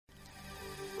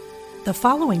The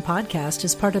following podcast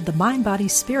is part of the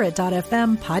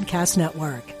MindBodySpirit.fm podcast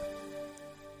network.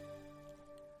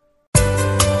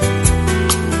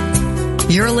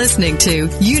 You're listening to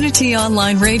Unity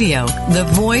Online Radio, the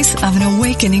voice of an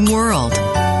awakening world.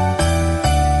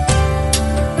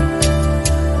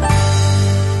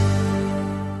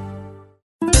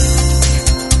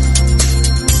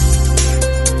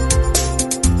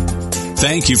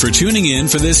 Thank you for tuning in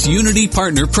for this Unity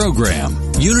Partner Program.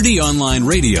 Unity Online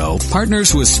Radio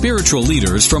partners with spiritual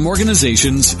leaders from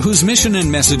organizations whose mission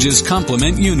and messages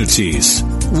complement Unity's.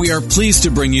 We are pleased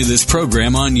to bring you this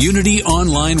program on Unity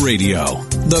Online Radio,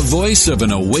 the voice of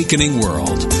an awakening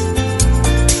world.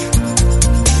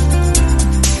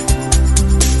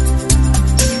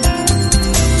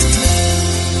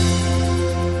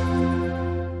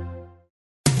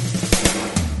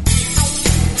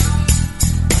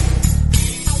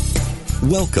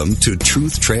 Welcome to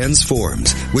Truth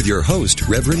Transforms with your host,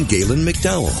 Reverend Galen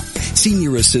McDowell,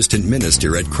 Senior Assistant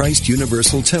Minister at Christ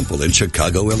Universal Temple in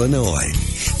Chicago, Illinois.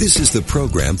 This is the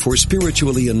program for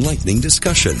spiritually enlightening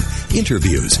discussion,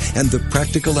 interviews, and the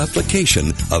practical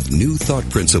application of new thought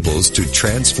principles to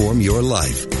transform your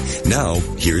life. Now,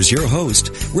 here's your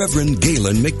host, Reverend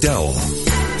Galen McDowell.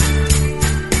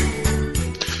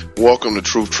 Welcome to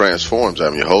Truth Transforms.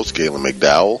 I'm your host, Galen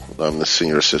McDowell. I'm the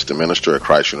Senior Assistant Minister at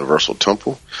Christ Universal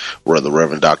Temple, where the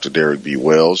Reverend Dr. Derek B.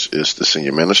 Wells is the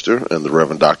Senior Minister, and the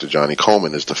Reverend Dr. Johnny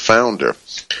Coleman is the founder.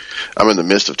 I'm in the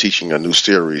midst of teaching a new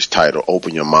series titled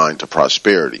Open Your Mind to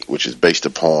Prosperity, which is based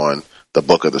upon the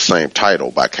book of the same title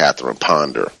by Catherine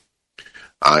Ponder.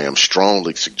 I am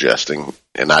strongly suggesting,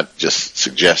 and not just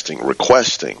suggesting,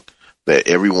 requesting, that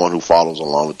everyone who follows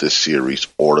along with this series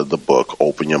order the book,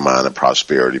 Open Your Mind to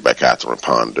Prosperity by Catherine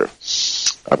Ponder.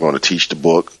 I'm going to teach the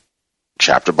book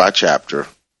chapter by chapter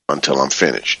until I'm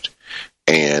finished.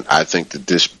 And I think that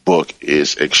this book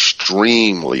is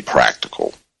extremely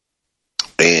practical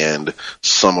and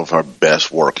some of her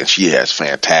best work. And she has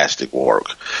fantastic work,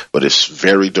 but it's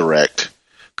very direct,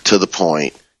 to the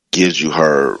point, gives you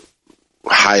her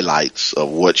highlights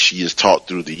of what she has taught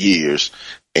through the years.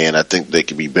 And I think they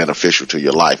can be beneficial to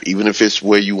your life, even if it's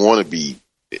where you want to be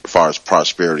as far as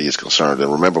prosperity is concerned. And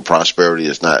remember, prosperity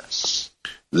is not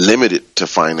limited to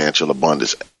financial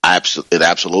abundance. It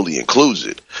absolutely includes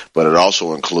it, but it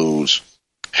also includes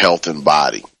health and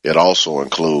body. It also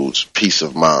includes peace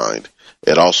of mind.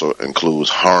 It also includes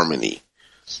harmony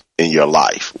in your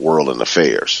life, world, and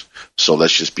affairs. So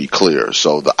let's just be clear.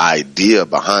 So the idea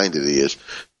behind it is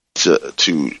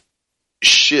to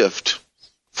shift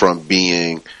from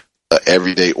being an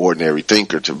everyday, ordinary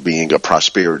thinker to being a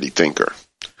prosperity thinker.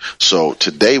 So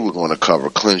today we're going to cover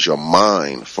cleanse your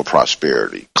mind for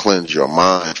prosperity. Cleanse your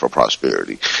mind for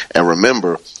prosperity. And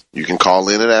remember, you can call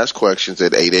in and ask questions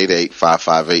at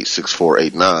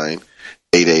 888-558-6489,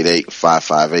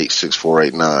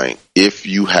 888-558-6489. If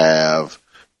you have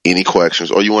any questions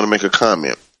or you want to make a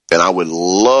comment. And I would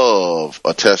love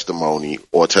a testimony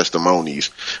or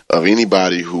testimonies of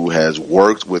anybody who has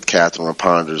worked with Catherine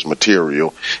Ponder's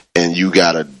material and you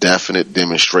got a definite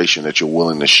demonstration that you're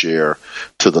willing to share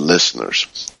to the listeners.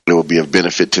 It will be of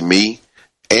benefit to me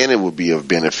and it will be of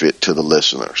benefit to the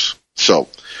listeners. So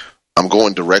I'm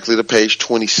going directly to page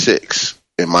 26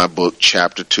 in my book,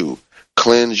 Chapter 2,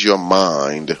 Cleanse Your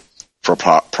Mind for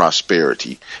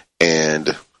Prosperity.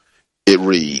 And it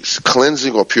reads,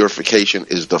 cleansing or purification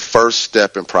is the first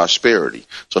step in prosperity.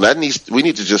 So we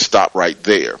need to just stop right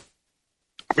there,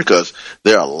 because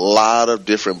there are a lot of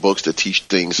different books that teach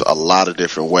things a lot of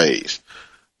different ways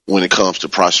when it comes to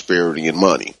prosperity and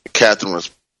money. Catherine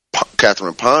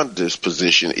Ponder's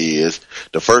position is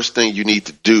the first thing you need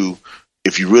to do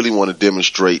if you really want to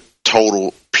demonstrate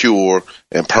total, pure,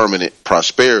 and permanent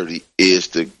prosperity is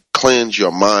to cleanse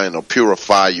your mind or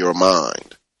purify your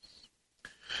mind.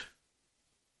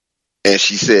 And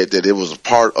she said that it was a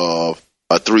part of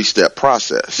a 3-step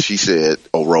process. She said,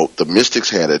 or wrote, the mystics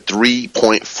had a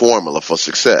 3-point formula for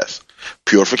success: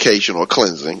 purification or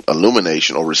cleansing,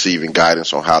 illumination or receiving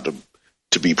guidance on how to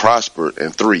be prospered,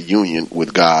 and 3, union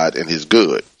with God and his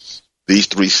good. These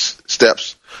 3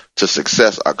 steps to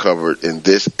success are covered in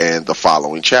this and the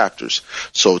following chapters.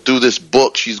 So through this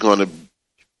book, she's going to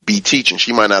be teaching.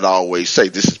 She might not always say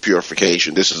this is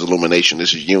purification, this is illumination,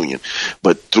 this is union,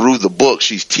 but through the book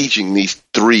she's teaching these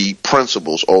 3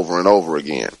 principles over and over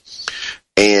again.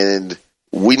 And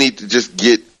we need to just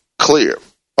get clear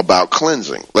about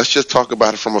cleansing. Let's just talk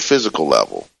about it from a physical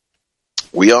level.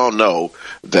 We all know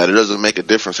that it doesn't make a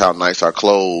difference how nice our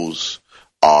clothes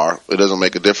are. It doesn't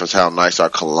make a difference how nice our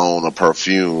cologne or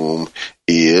perfume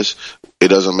is. It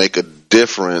doesn't make a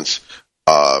difference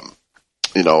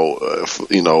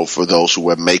for those who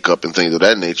wear makeup and things of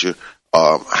that nature,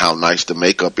 how nice the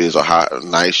makeup is or how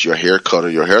nice your haircut or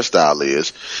your hairstyle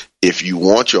is. If you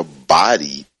want your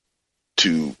body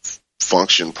to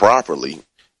function properly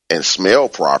and smell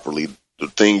properly, the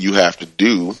thing you have to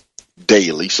do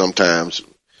daily, sometimes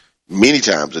many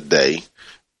times a day,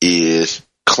 is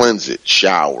cleanse it,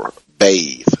 shower,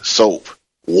 bathe, soap,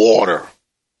 water.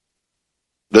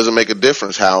 Doesn't make a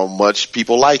difference how much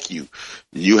people like you.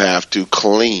 You have to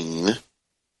clean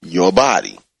your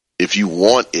body if you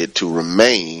want it to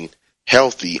remain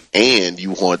healthy and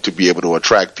you want to be able to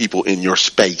attract people in your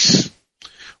space.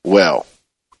 Well,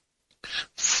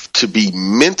 to be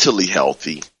mentally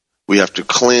healthy, we have to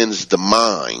cleanse the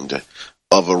mind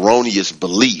of erroneous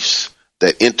beliefs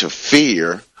that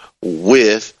interfere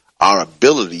with our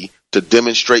ability to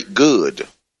demonstrate good.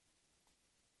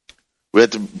 We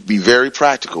have to be very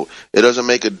practical. It doesn't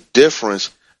make a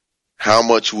difference how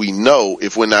much we know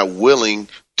if we're not willing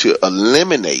to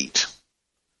eliminate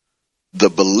the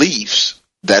beliefs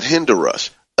that hinder us,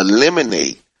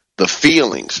 eliminate the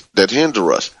feelings that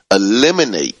hinder us,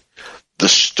 eliminate the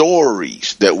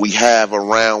stories that we have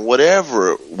around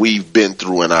whatever we've been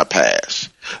through in our past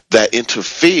that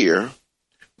interfere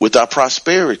with our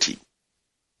prosperity.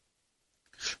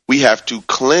 We have to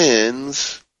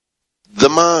cleanse the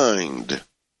mind.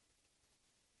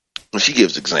 And she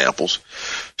gives examples.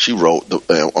 She wrote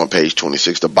on page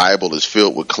 26, the Bible is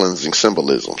filled with cleansing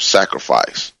symbolism,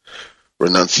 sacrifice,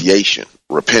 renunciation,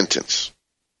 repentance.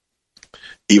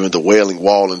 Even the Wailing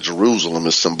Wall in Jerusalem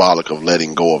is symbolic of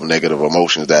letting go of negative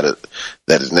emotions that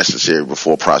is necessary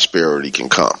before prosperity can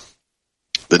come.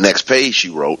 The next page she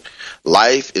wrote,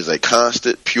 life is a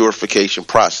constant purification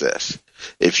process.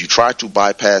 If you try to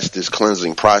bypass this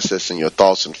cleansing process in your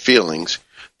thoughts and feelings,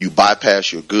 you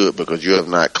bypass your good because you have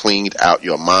not cleaned out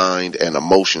your mind and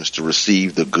emotions to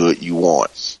receive the good you want.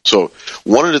 So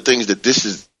one of the things that this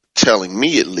is telling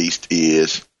me, at least,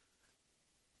 is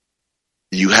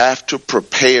you have to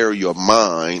prepare your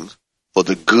mind for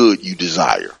the good you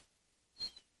desire.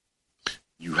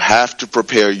 You have to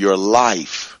prepare your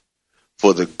life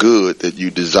for the good that you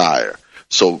desire.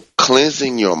 So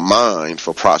cleansing your mind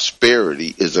for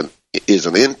prosperity is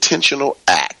an intentional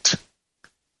act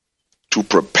to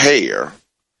prepare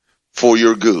for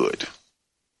your good.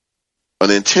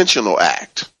 An intentional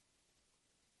act.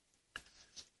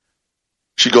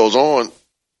 She goes on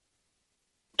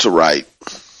to write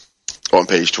on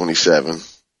page 27,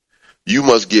 you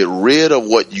must get rid of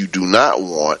what you do not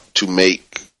want to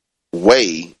make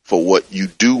way for what you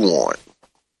do want.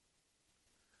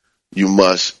 You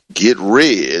must get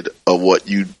rid of what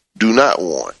you do not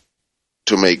want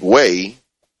to make way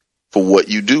for what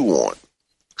you do want.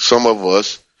 Some of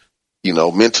us,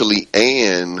 mentally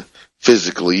and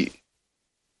physically,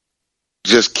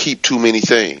 just keep too many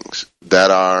things that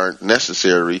are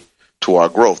necessary to our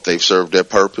growth. They've served their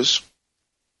purpose.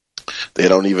 They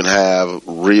don't even have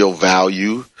real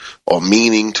value or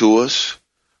meaning to us,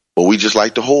 but we just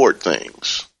like to hoard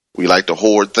things. We like to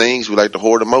hoard things. We like to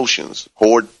hoard emotions,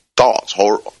 hoard thoughts,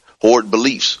 hoard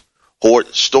beliefs, hoard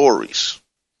stories.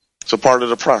 It's a part of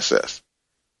the process.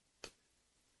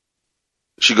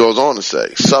 She goes on to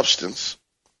say, substance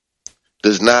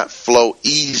does not flow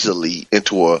easily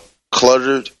into a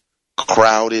cluttered,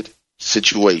 crowded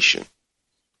situation.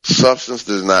 Substance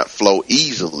does not flow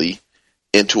easily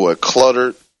into a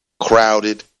cluttered,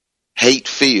 crowded,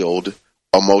 hate-filled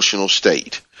emotional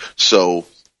state. So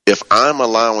if I'm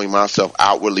allowing myself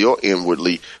outwardly or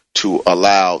inwardly to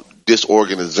allow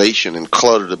disorganization and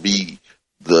clutter to be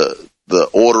the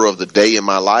order of the day in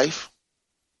my life,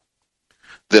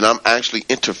 then I'm actually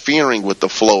interfering with the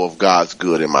flow of God's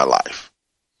good in my life.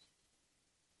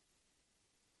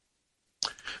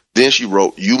 Then she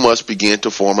wrote, you must begin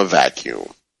to form a vacuum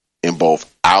in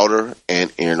both outer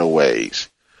and inner ways.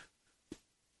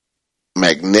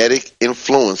 Magnetic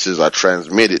influences are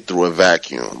transmitted through a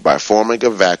vacuum. By forming a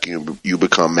vacuum, you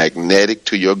become magnetic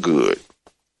to your good.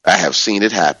 I have seen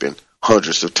it happen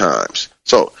hundreds of times.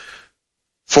 So,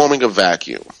 forming a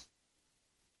vacuum.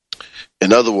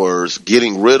 In other words,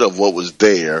 getting rid of what was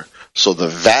there so the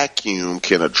vacuum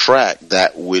can attract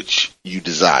that which you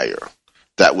desire,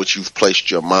 that which you've placed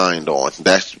your mind on,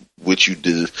 that's which you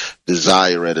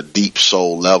desire at a deep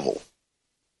soul level.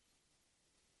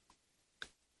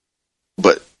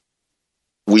 But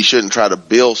we shouldn't try to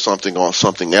build something on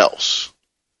something else.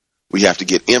 We have to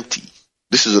get empty.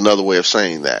 This is another way of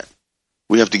saying that.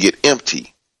 We have to get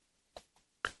empty.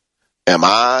 Am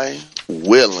I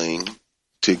willing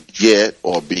to get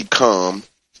or become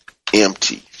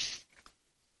empty?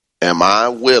 Am I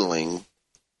willing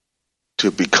to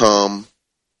become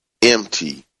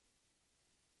empty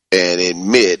and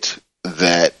admit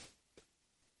that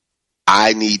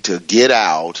I need to get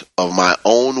out of my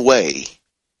own way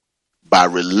by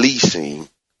releasing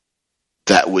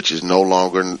that which is no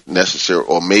longer necessary,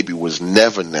 or maybe was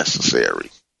never necessary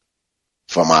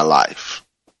for my life.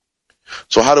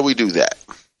 So how do we do that?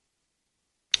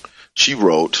 She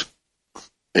wrote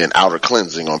in Outer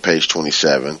Cleansing on page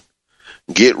 27,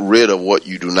 get rid of what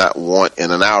you do not want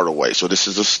in an outer way. So this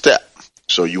is a step.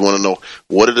 So you want to know,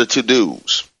 what are the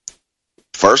to-dos?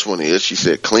 First one is, she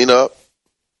said, clean up,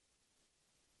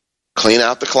 clean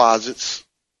out the closets,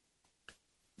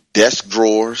 desk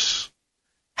drawers,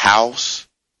 house,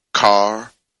 car,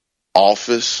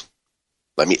 office.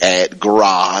 Let me add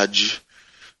garage.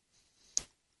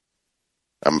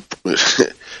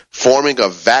 Forming a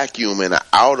vacuum in an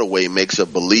outer way makes a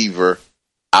believer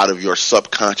out of your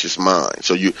subconscious mind.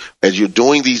 So as you're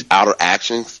doing these outer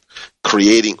actions,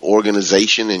 creating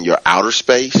organization in your outer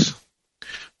space,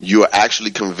 you are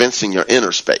actually convincing your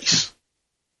inner space.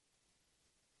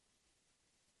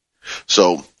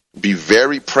 So be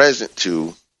very present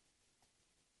to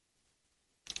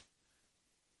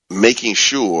making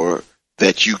sure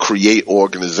that you create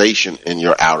organization in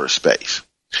your outer space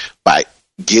by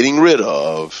getting rid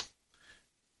of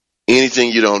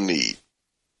anything you don't need.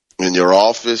 In your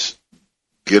office,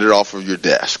 get it off of your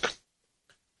desk.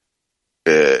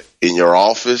 In your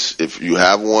office, if you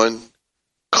have one,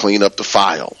 clean up the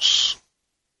files.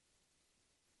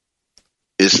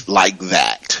 It's like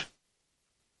that.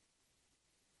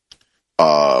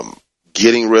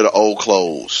 Getting rid of old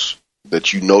clothes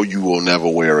that you know you will never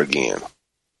wear again.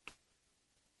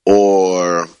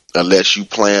 Or unless you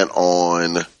plan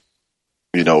on,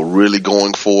 really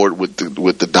going forward with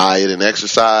the diet and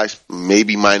exercise,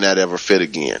 maybe might not ever fit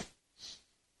again.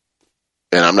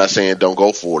 And I'm not saying don't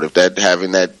go for it. If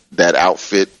having that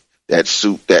outfit, that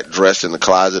suit, that dress in the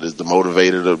closet is the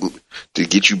motivator to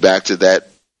get you back to that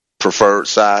preferred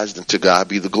size, then to God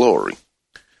be the glory.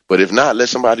 But if not, let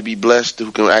somebody be blessed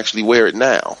who can actually wear it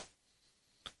now.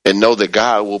 And know that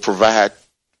God will provide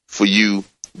for you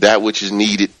that which is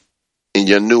needed in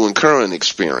your new and current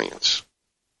experience.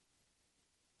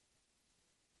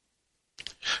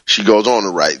 She goes on to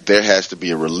write, there has to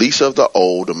be a release of the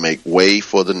old to make way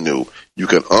for the new. You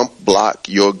can unblock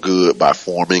your good by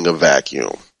forming a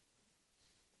vacuum.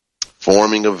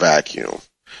 Forming a vacuum.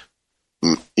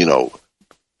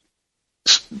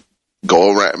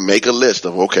 Go around, make a list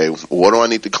of, okay, what do I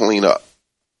need to clean up?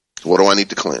 What do I need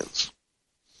to cleanse?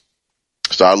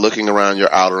 Start looking around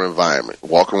your outer environment.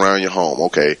 Walk around your home.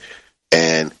 Okay.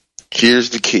 And here's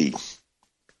the key.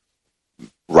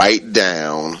 Write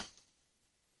down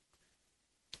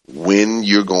when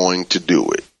you're going to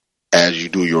do it as you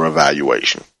do your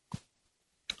evaluation.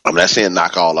 I'm not saying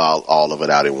knock all of it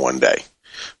out in one day,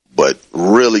 but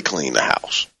really clean the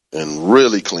house and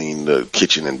really clean the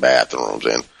kitchen and bathrooms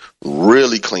and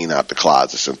really clean out the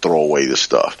closets and throw away the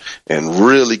stuff and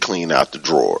really clean out the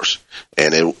drawers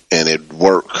and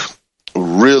work.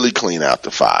 Really clean out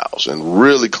the files and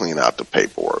really clean out the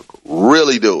paperwork.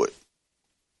 Really do it.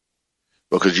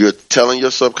 Because you're telling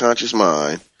your subconscious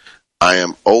mind, I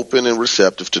am open and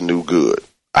receptive to new good.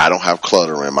 I don't have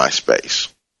clutter in my space.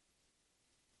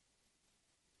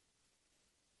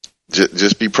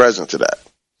 Just be present to that.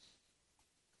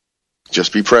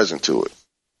 Just be present to it.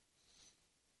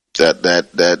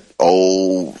 That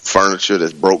old furniture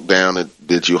that's broke down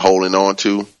that you're holding on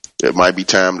to, it might be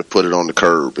time to put it on the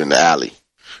curb in the alley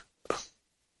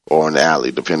or in the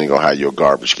alley, depending on how your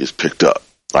garbage gets picked up.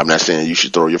 I'm not saying you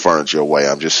should throw your furniture away.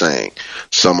 I'm just saying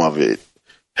some of it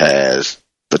has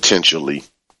potentially,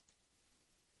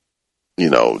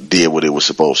 did what it was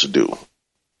supposed to do.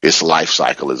 Its life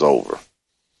cycle is over.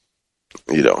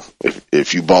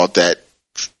 If you bought that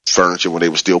furniture when they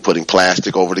were still putting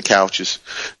plastic over the couches,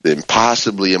 then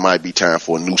possibly it might be time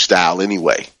for a new style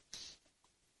anyway.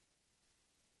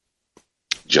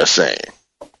 Just saying.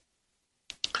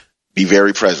 Be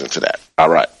very present to that. All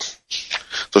right.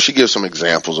 So she gives some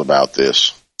examples about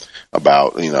this,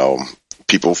 about,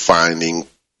 people finding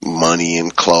money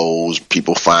in clothes,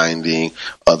 people finding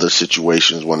other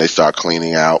situations when they start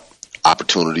cleaning out,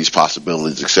 opportunities,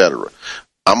 possibilities, etc.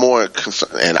 I'm more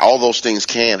concerned, and all those things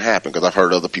can happen because I've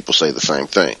heard other people say the same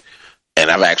thing. And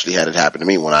I've actually had it happen to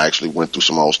me when I actually went through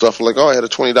some old stuff. Like, I had a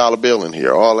 $20 bill in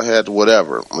here. All I had,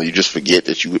 whatever. You just forget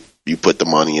that you put the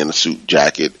money in a suit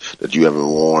jacket that you haven't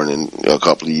worn in a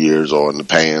couple of years, or in the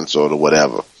pants, or the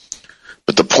whatever.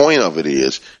 But the point of it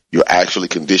is you're actually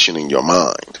conditioning your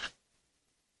mind.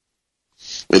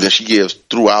 And then she gives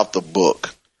throughout the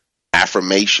book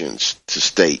affirmations to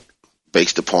state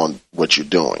based upon what you're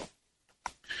doing.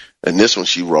 And this one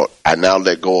she wrote, I now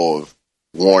let go of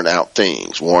worn out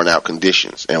things, worn out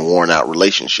conditions, and worn out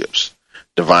relationships.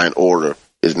 Divine order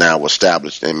is now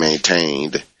established and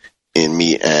maintained in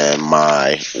me and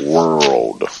my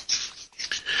world.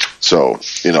 So,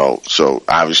 so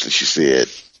obviously she said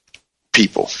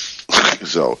people.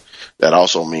 So that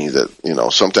also means that,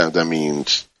 sometimes that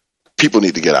means people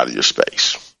need to get out of your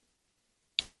space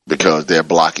because they're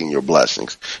blocking your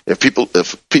blessings. If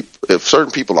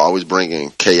certain people are always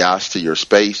bringing chaos to your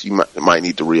space, you might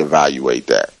need to reevaluate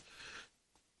that.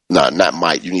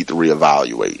 You need to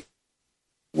reevaluate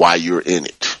why you're in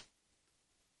it.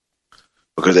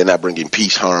 Because they're not bringing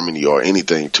peace, harmony, or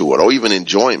anything to it, or even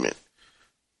enjoyment.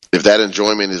 If that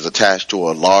enjoyment is attached to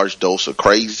a large dose of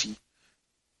crazy,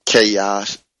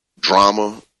 chaos,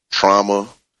 drama, trauma,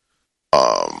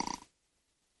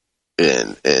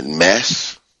 and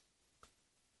mess,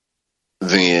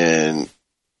 then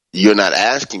you're not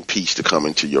asking peace to come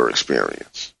into your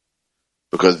experience.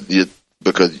 Because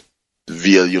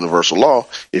via universal law,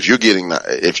 if you're getting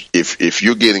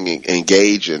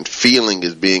engaged and feeling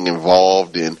is being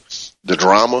involved in the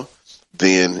drama,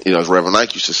 then, as Reverend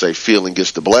Ike used to say, feeling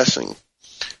gets the blessing.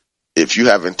 If you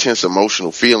have intense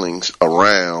emotional feelings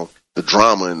around the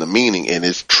drama and the meaning, and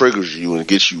it triggers you and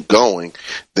gets you going,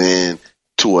 then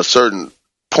to a certain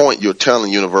point, you're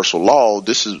telling universal law,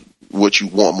 this is what you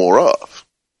want more of.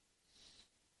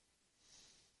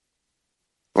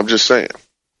 I'm just saying.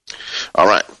 All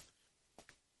right.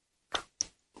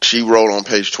 She wrote on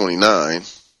page 29,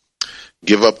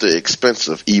 give up the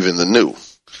expensive, even the new.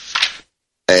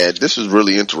 And this is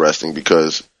really interesting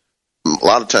because a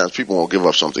lot of times people won't give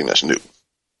up something that's new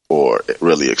or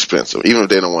really expensive, even if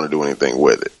they don't want to do anything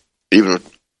with it, even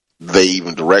if they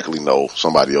even directly know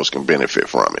somebody else can benefit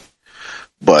from it.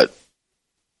 But,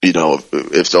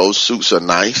 if those suits are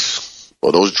nice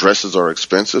or those dresses are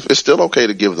expensive, it's still okay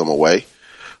to give them away,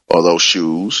 or those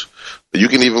shoes. You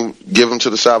can even give them to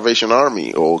the Salvation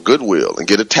Army or Goodwill and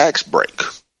get a tax break.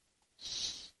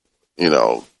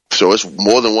 So it's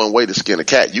more than one way to skin a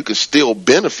cat. You can still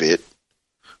benefit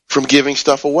from giving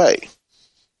stuff away.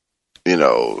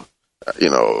 If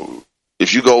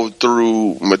you go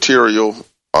through material,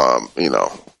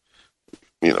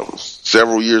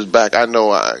 several years back, I know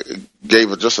I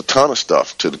gave just a ton of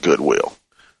stuff to the Goodwill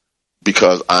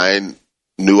because I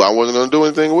knew I wasn't going to do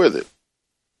anything with it.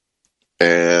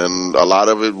 And a lot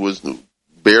of it was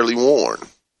barely worn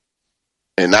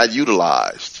and not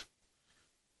utilized.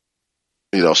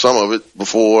 Some of it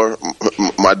before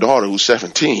my daughter, who's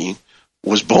 17,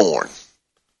 was born.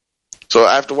 So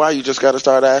after a while, you just got to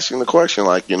start asking the question,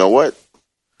 like, you know what?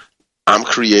 I'm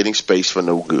creating space for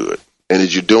new good. And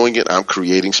as you're doing it, I'm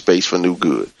creating space for new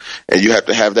good. And you have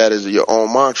to have that as your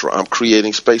own mantra. I'm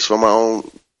creating space for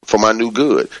my new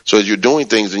good. So as you're doing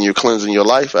things and you're cleaning your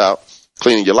life out,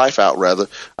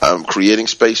 I'm creating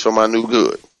space for my new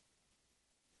good.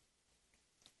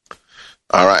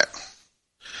 All right.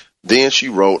 Then she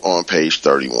wrote on page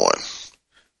 31,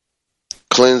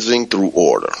 cleansing through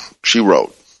order. She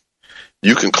wrote,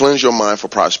 you can cleanse your mind for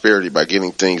prosperity by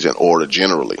getting things in order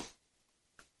generally.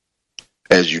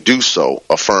 As you do so,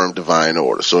 affirm divine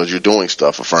order. So as you're doing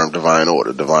stuff, affirm divine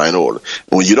order, divine order.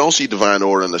 When you don't see divine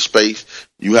order in the space,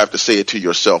 you have to say it to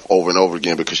yourself over and over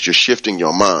again because you're shifting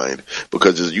your mind.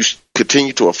 Because as you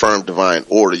continue to affirm divine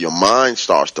order, your mind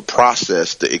starts to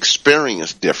process the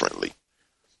experience differently.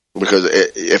 Because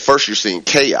at first you're seeing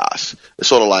chaos. It's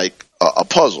sort of like a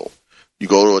puzzle. You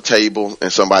go to a table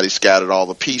and somebody scattered all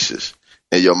the pieces.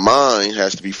 And your mind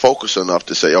has to be focused enough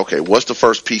to say, okay, what's the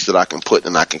first piece that I can put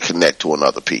and I can connect to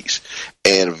another piece?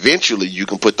 And eventually you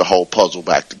can put the whole puzzle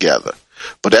back together.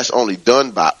 But that's only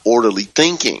done by orderly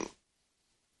thinking.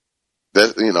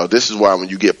 This is why when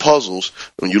you get puzzles,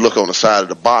 when you look on the side of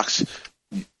the box,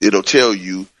 it'll tell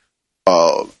you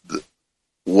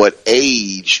what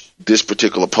age this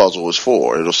particular puzzle is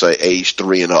for. It'll say age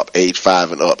 3 and up, age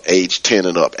 5 and up, age 10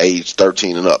 and up, age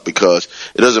 13 and up, because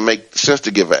it doesn't make sense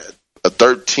to give a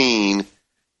 13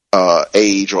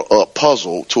 age or up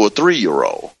puzzle to a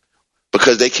 3-year-old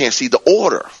because they can't see the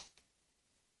order.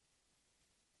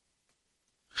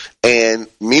 And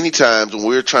many times when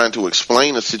we're trying to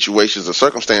explain the situations or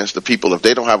circumstances to people, if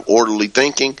they don't have orderly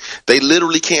thinking, they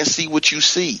literally can't see what you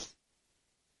see.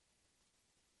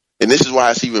 And this is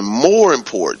why it's even more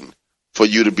important for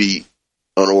you to be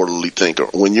an orderly thinker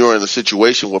when you're in a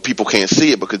situation where people can't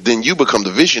see it, because then you become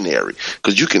the visionary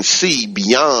because you can see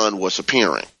beyond what's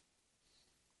appearing.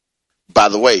 By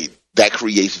the way, that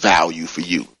creates value for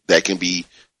you that can be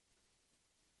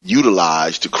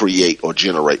utilized to create or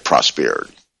generate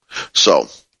prosperity. So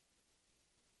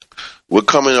We're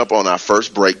coming up on our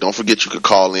first break. Don't forget you can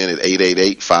call in at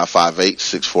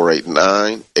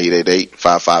 888-558-6489,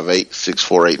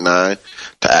 888-558-6489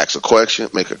 to ask a question,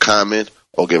 make a comment,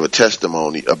 or give a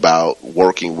testimony about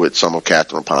working with some of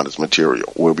Catherine Ponder's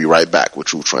material. We'll be right back with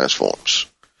Truth Transforms.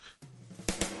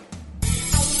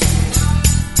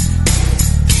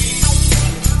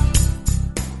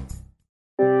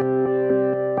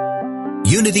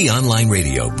 Unity Online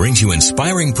Radio brings you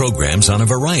inspiring programs on a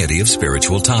variety of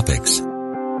spiritual topics.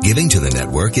 Giving to the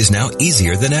network is now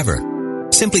easier than ever.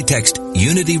 Simply text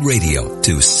Unity Radio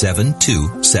to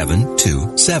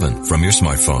 72727 from your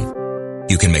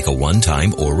smartphone. You can make a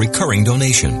one-time or recurring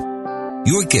donation.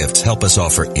 Your gifts help us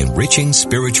offer enriching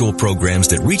spiritual programs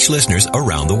that reach listeners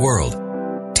around the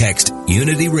world. Text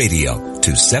Unity Radio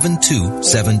to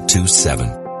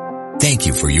 72727. Thank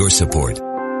you for your support.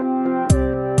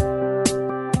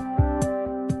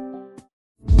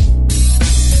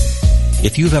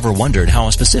 If you've ever wondered how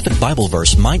a specific Bible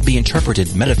verse might be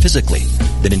interpreted metaphysically,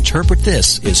 then Interpret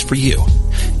This is for you.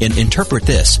 In Interpret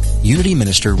This, Unity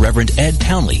Minister Reverend Ed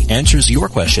Townley answers your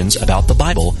questions about the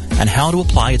Bible and how to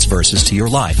apply its verses to your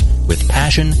life with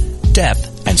passion,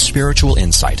 depth, and spiritual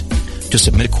insight. To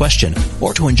submit a question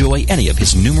or to enjoy any of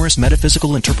his numerous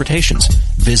metaphysical interpretations,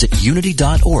 visit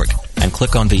unity.org and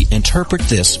click on the Interpret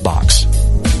This box.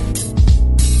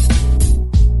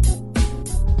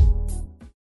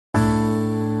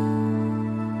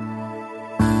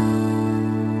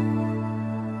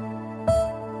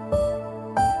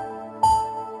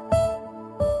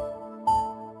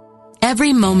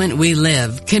 Every moment we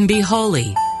live can be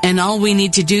holy, and all we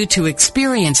need to do to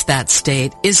experience that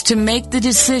state is to make the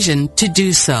decision to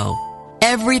do so.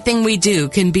 Everything we do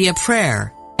can be a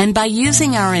prayer, and by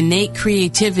using our innate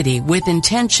creativity with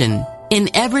intention in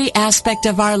every aspect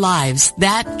of our lives,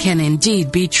 that can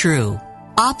indeed be true.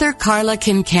 Author Carla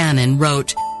Kincannon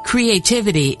wrote,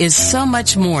 "Creativity is so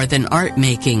much more than art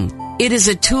making. It is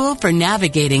a tool for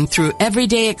navigating through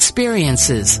everyday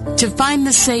experiences to find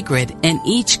the sacred in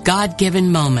each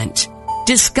God-given moment."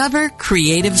 Discover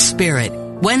Creative Spirit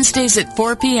Wednesdays at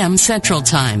 4 p.m. Central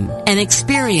Time and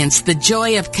experience the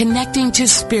joy of connecting to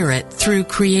Spirit through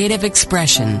creative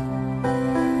expression.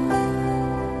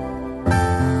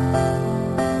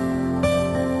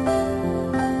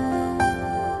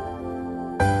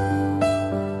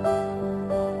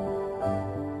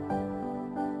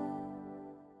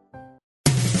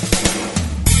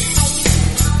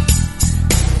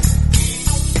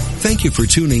 Thank you for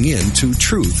tuning in to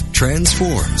Truth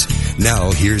Transforms. Now,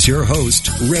 here's your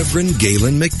host, Reverend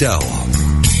Galen McDowell.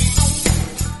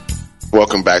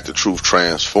 Welcome back to Truth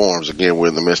Transforms. Again, we're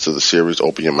in the midst of the series,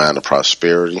 Open Your Mind to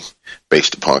Prosperity,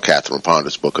 based upon Catherine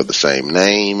Ponder's book of the same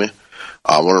name.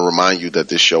 I want to remind you that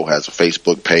this show has a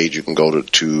Facebook page. You can go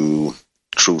to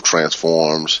Truth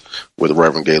Transforms with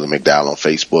Reverend Galen McDowell on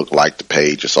Facebook. Like the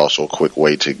page. It's also a quick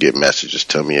way to get messages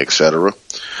to me, etc.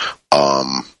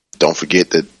 Don't forget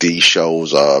that these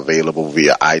shows are available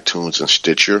via iTunes and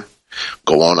Stitcher.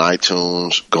 Go on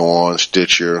iTunes, go on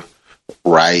Stitcher,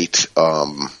 write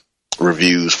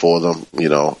reviews for them. You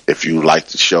know, if you like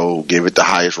the show, give it the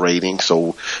highest rating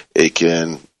so it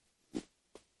can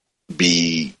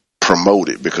be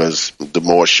promoted, because the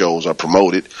more shows are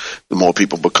promoted, the more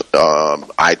people,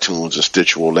 iTunes and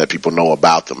Stitcher will let people know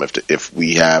about them. If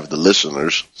we have the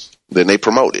listeners, then they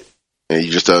promote it, and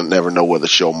you just never know where the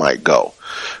show might go.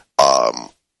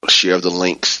 Share the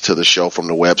links to the show from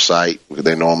the website.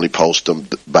 They normally post them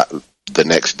the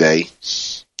next day,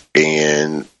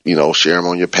 and, you know, share them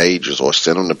on your pages or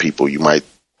send them to people you might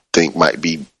think might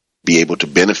be able to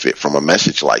benefit from a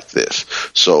message like this.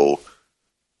 So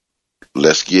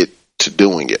let's get to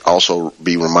doing it. Also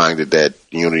be reminded that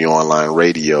Unity Online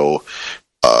Radio,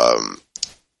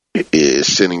 is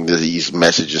sending these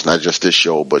messages, not just this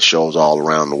show, but shows all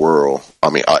around the world. I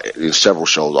mean, several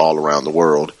shows all around the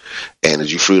world. And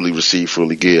as you freely receive,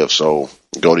 freely give. So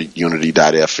go to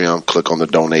unity.fm, click on the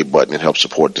donate button, and help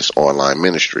support this online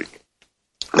ministry.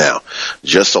 Now,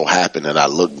 just so happened that I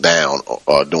looked down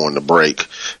during the break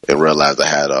and realized I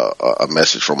had a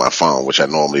message from my phone, which I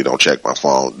normally don't check my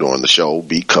phone during the show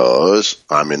because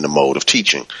I'm in the mode of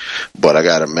teaching. But I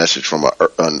got a message from a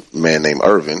man named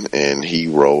Irvin, and he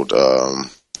wrote,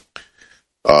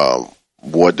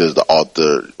 what does the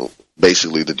author,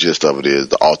 basically the gist of it is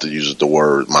the author uses the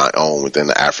word "my own" within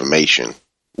the affirmation.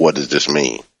 What does this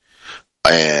mean?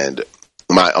 And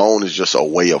my own is just a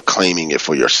way of claiming it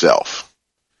for yourself.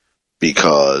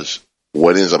 Because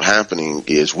what ends up happening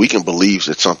is we can believe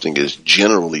that something is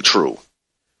generally true,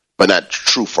 but not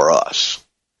true for us.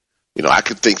 You know, I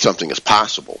could think something is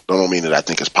possible. That don't mean that I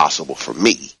think it's possible for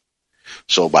me.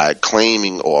 So by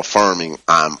claiming or affirming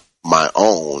I'm my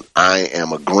own, I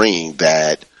am agreeing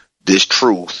that this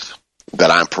truth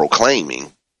that I'm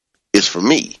proclaiming is for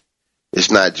me.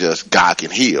 It's not just God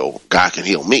can heal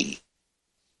me.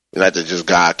 It's not that just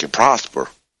God can prosper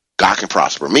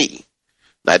me.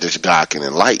 Not just God can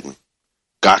enlighten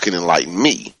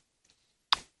me.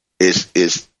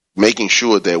 It's making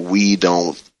sure that we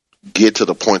don't get to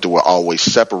the point that we're always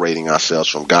separating ourselves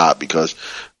from God, because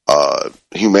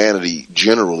humanity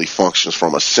generally functions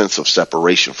from a sense of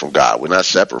separation from God. We're not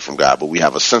separate from God, but we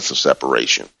have a sense of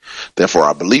separation. Therefore,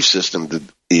 our belief system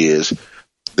is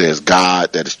there's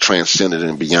God that is transcendent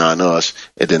and beyond us,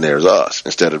 and then there's us.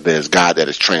 Instead of there's God that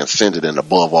is transcendent and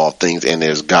above all things, and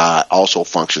there's God also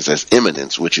functions as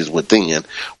immanence, which is within,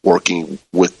 working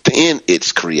within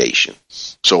its creation.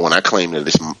 So when I claim that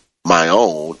it's my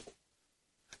own,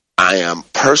 I am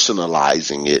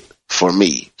personalizing it for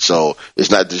me. So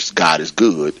it's not just God is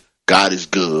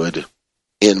good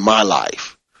in my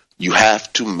life. You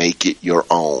have to make it your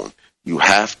own. You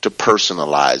have to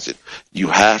personalize it. You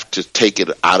have to take it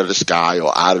out of the sky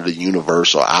or out of the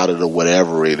universe or out of the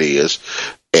whatever it is,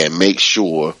 and make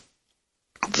sure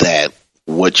that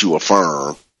what you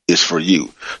affirm is for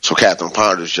you. So Catherine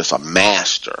Ponder is just a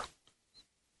master,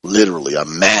 literally a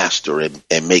master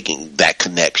in making that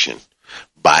connection.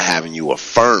 By having you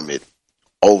affirm it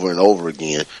over and over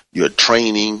again, you're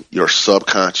training your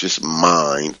subconscious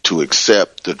mind to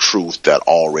accept the truth that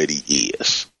already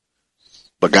is.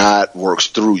 But God works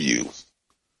through you,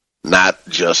 not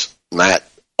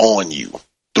on you,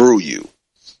 through you.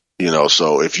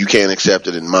 So if you can't accept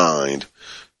it in mind,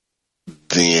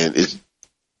 then it's,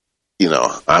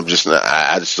 I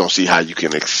just don't see how you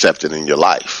can accept it in your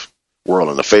life, world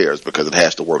and affairs, because it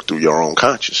has to work through your own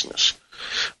consciousness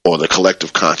or the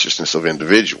collective consciousness of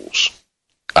individuals.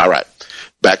 All right,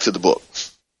 back to the book.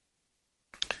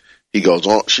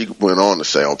 She went on to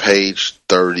say on page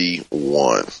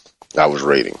 31, I was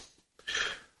reading,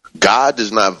 God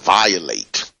does not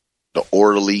violate the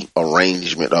orderly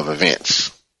arrangement of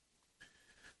events.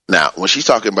 Now, when she's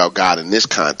talking about God in this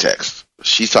context,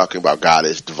 she's talking about God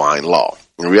as divine law.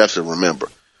 And we have to remember,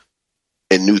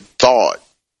 in New Thought,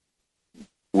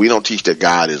 we don't teach that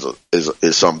God is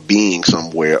some being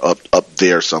somewhere up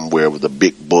there somewhere with a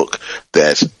big book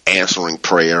that's answering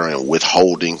prayer and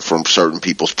withholding from certain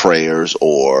people's prayers,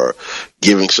 or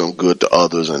giving some good to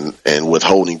others and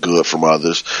withholding good from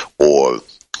others, or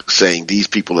saying these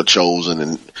people are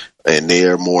chosen and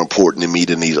they're more important to me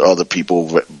than these other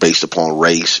people based upon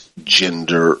race,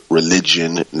 gender,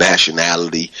 religion,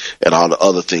 nationality, and all the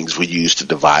other things we use to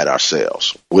divide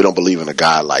ourselves. We don't believe in a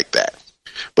God like that.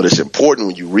 But it's important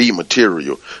when you read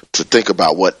material to think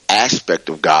about what aspect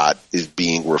of God is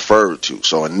being referred to.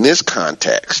 So in this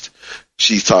context,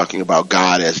 she's talking about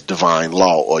God as divine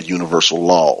law or universal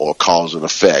law or cause and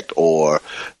effect or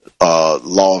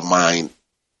law of mind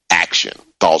action.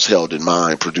 Thoughts held in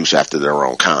mind produce after their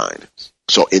own kind.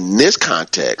 So in this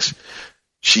context,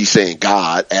 she's saying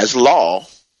God as law,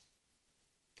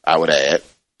 I would add,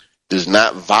 does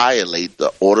not violate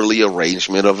the orderly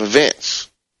arrangement of events.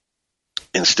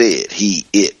 Instead,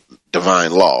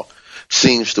 divine law,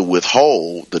 seems to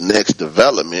withhold the next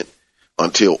development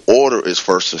until order is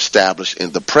first established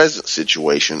in the present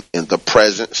situation, in the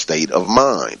present state of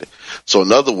mind. So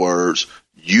in other words,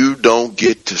 you don't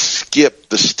get to skip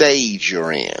the stage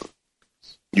you're in.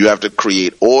 You have to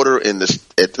create order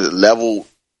at the level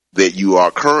that you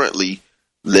are currently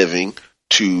living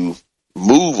to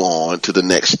move on to the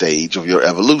next stage of your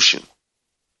evolution.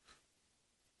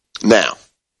 Now,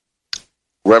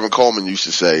 Reverend Coleman used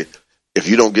to say, if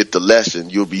you don't get the lesson,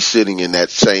 you'll be sitting in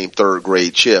that same third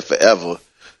grade chair forever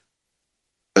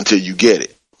until you get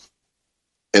it.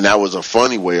 And that was a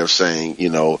funny way of saying,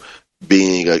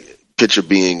 being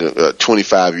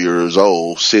 25 years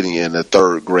old, sitting in a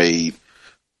third grade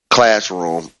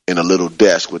classroom in a little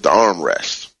desk with the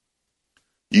armrest.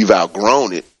 You've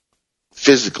outgrown it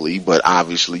physically, but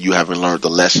obviously you haven't learned the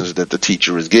lessons that the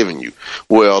teacher is giving you.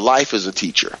 Well, life is a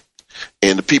teacher.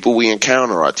 And the people we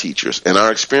encounter are teachers, and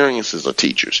our experiences are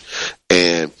teachers.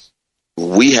 And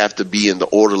we have to be in the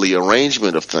orderly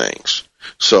arrangement of things.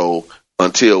 So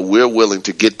until we're willing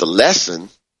to get the lesson,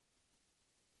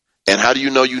 and how do you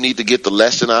know you need to get the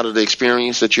lesson out of the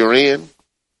experience that you're in?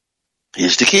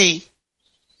 Here's the key.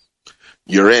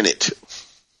 You're in it.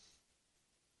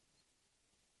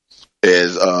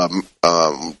 As a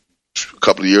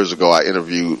couple of years ago, I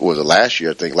interviewed, early last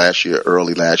year,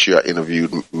 I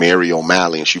interviewed Mary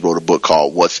O'Malley, and she wrote a book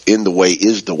called What's in the Way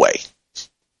is the Way.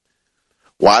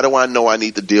 Why do I know I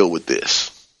need to deal with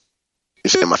this?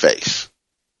 It's in my face.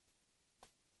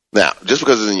 Now, just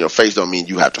because it's in your face don't mean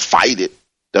you have to fight it.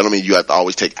 That don't mean you have to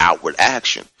always take outward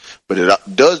action, but it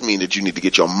does mean that you need to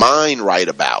get your mind right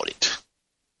about it.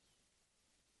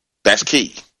 That's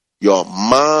key. Your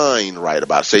mind right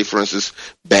about it. Say, for instance,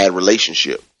 bad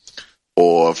relationship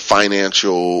or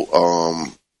financial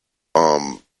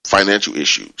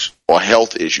issues or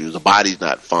health issues. The body's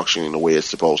not functioning the way it's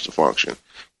supposed to function.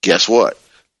 Guess what?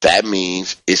 That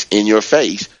means it's in your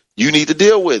face. You need to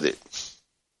deal with it.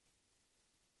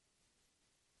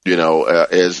 You know,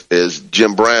 as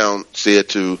Jim Brown said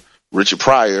to Richard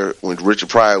Pryor, when Richard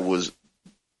Pryor was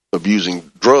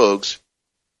abusing drugs,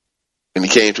 and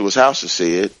he came to his house and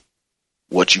said,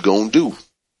 "What you gonna do?"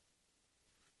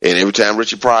 And every time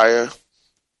Richard Pryor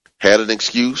had an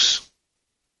excuse,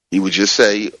 he would just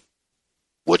say,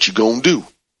 "What you gonna do?"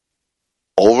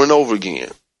 Over and over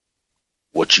again.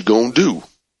 What you gonna do?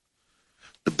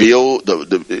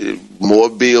 The more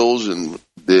bills and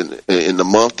then in the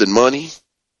month than money.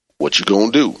 What you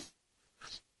gonna do?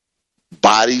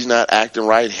 Body's not acting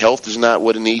right. Health is not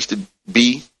what it needs to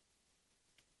be.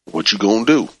 What you gonna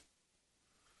do?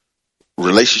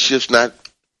 Relationships not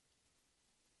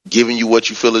giving you what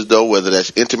you feel as though, whether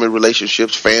that's intimate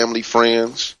relationships, family,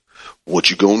 friends. What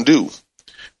you gonna do?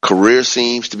 Career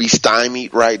seems to be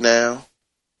stymied right now.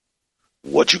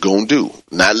 What you gonna do?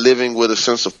 Not living with a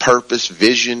sense of purpose,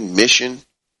 vision, mission.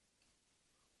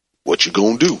 What you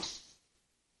gonna do?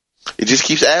 It just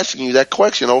keeps asking you that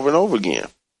question over and over again.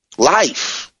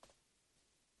 Life.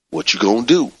 What you gonna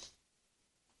do?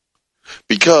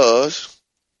 Because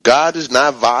God does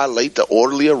not violate the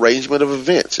orderly arrangement of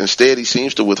events. Instead, he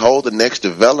seems to withhold the next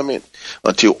development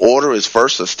until order is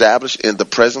first established in the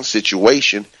present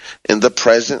situation, in the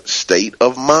present state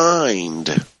of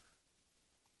mind.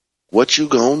 What you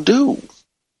gonna do?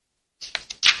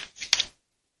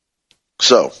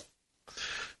 So,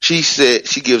 she said,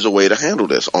 she gives a way to handle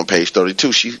this. On page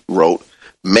 32, she wrote,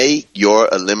 make your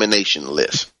elimination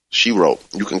list. She wrote,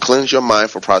 you can cleanse your mind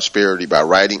for prosperity by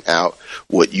writing out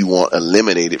what you want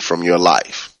eliminated from your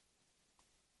life.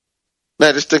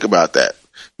 Now, just think about that.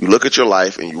 You look at your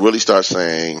life and you really start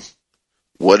saying,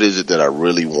 what is it that I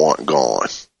really want gone?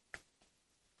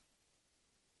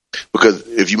 Because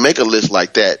if you make a list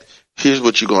like that, here's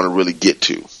what you're going to really get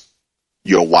to.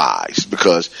 Your whys.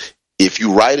 Because if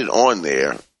you write it on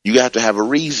there, you have to have a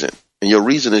reason. And your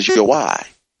reason is your why.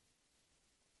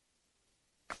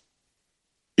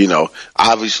 You know,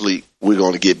 obviously, we're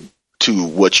going to get to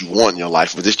what you want in your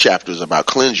life, but this chapter is about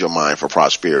cleanse your mind for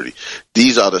prosperity.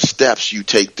 These are the steps you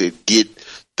take to get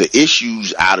the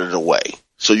issues out of the way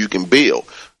so you can build.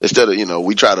 Instead of, you know,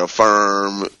 we try to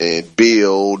affirm and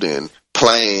build and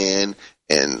plan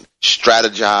and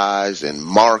strategize and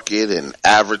market and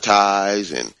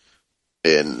advertise and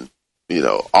you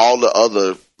know, all the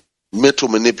other mental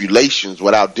manipulations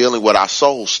without dealing with our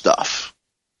soul stuff.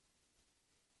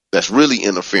 That's really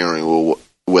interfering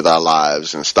with our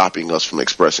lives and stopping us from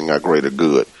expressing our greater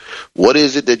good. What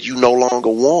is it that you no longer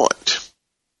want?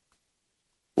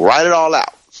 Write it all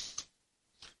out.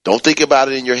 Don't think about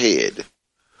it in your head.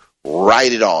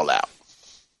 Write it all out.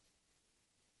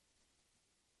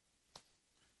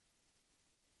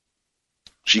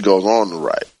 She goes on to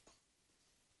write.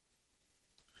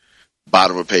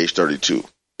 Bottom of page 32.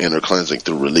 Inner cleansing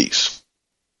through release.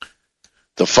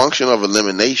 The function of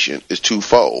elimination is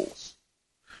twofold: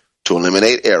 to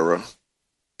eliminate error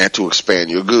and to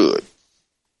expand your good.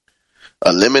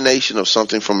 Elimination of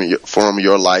something from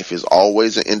your life is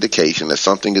always an indication that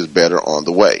something is better on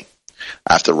the way.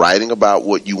 After writing about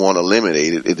what you want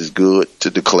eliminated, it is good to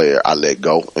declare, I let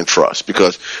go and trust.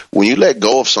 Because when you let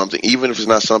go of something, even if it's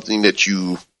not something that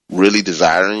you really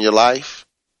desire in your life,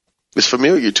 it's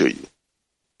familiar to you.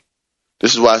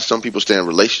 This is why some people stay in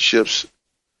relationships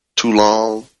too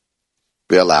long.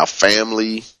 They allow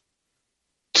family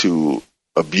to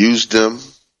abuse them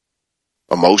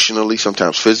emotionally,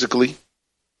 sometimes physically.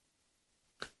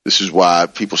 This is why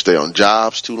people stay on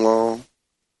jobs too long.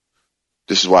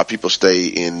 This is why people stay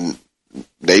in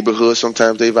neighborhoods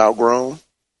sometimes they've outgrown.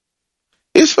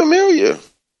 It's familiar.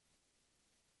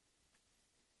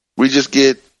 We just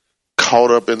get caught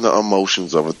up in the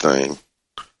emotions of a thing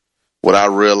without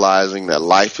realizing that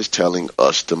life is telling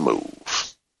us to move.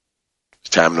 It's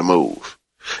time to move.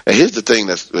 And here's the thing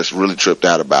that's really tripped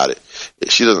out about it.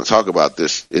 She doesn't talk about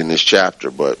this in this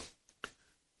chapter, but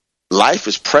life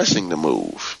is pressing the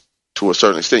move to a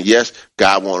certain extent. Yes,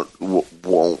 God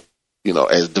won't, you know,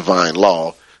 as divine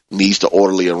law, needs the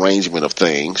orderly arrangement of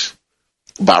things.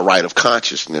 by right of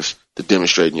consciousness to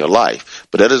demonstrate in your life.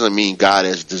 But that doesn't mean God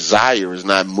as desire is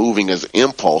not moving as an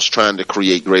impulse trying to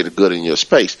create greater good in your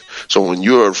space. So when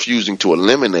you're refusing to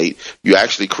eliminate, you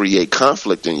actually create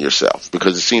conflict in yourself,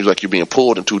 because it seems like you're being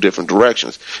pulled in two different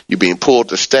directions. You're being pulled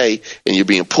to stay and you're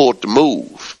being pulled to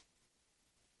move.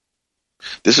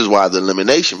 This is why the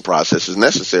elimination process is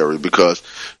necessary, because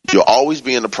you'll always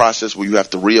be in the process where you have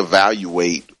to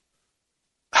reevaluate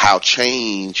how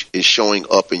change is showing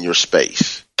up in your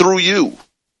space through you.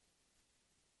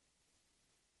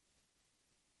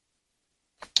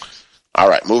 All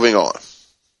right, moving on.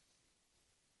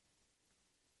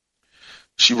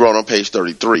 She wrote on page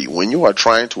 33, when you are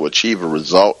trying to achieve a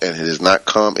result and it has not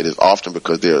come, it is often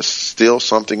because there is still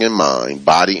something in mind,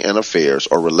 body and affairs,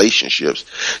 or relationships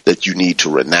that you need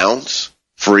to renounce,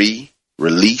 free,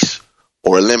 release,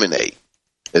 or eliminate.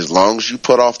 As long as you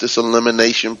put off this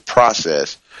elimination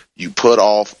process, you put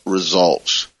off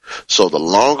results. So the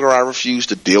longer I refuse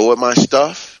to deal with my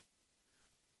stuff,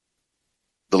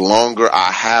 the longer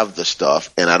I have the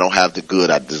stuff and I don't have the good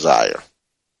I desire.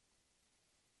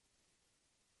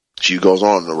 She goes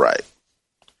on to write,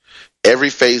 every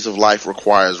phase of life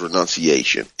requires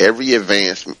renunciation. Every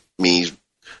advance means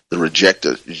the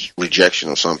rejection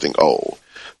of something old.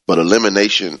 But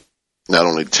elimination not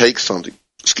only takes something,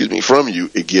 from you,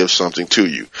 it gives something to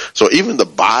you. So even the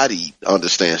body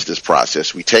understands this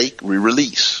process. We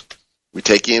release. We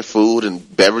take in food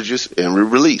and beverages and we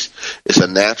release. It's a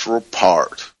natural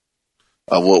part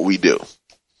of what we do.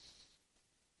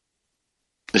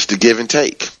 It's the give and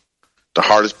take. The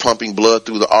heart is pumping blood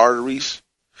through the arteries.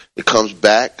 It comes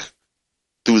back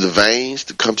through the veins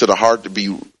to come to the heart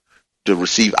to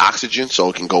receive oxygen so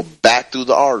it can go back through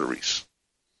the arteries.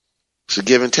 It's a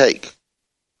give and take.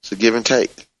 It's a give and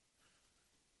take.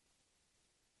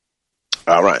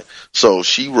 All right. So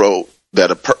she wrote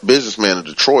that a businessman in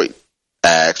Detroit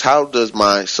asks, how does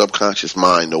my subconscious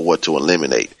mind know what to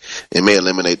eliminate? It may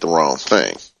eliminate the wrong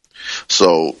thing.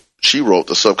 So she wrote,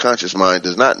 the subconscious mind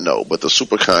does not know, but the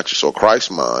superconscious or Christ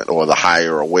mind or the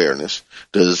higher awareness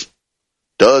does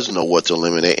know what to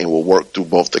eliminate and will work through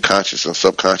both the conscious and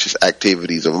subconscious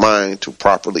activities of mind to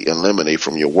properly eliminate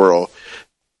from your world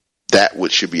that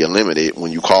which should be eliminated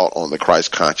when you call on the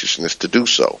Christ consciousness to do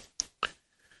so.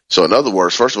 So in other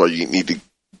words, first of all, you need to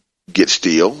get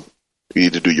still. You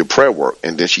need to do your prayer work.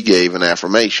 And then she gave an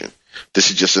affirmation. This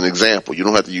is just an example. You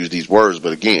don't have to use these words,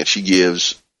 but again, she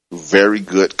gives very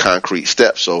good concrete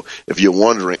steps. So if you're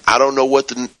wondering, I don't know what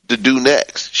to do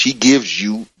next, she gives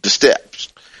you the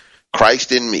steps.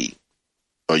 Christ in me.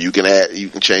 Or you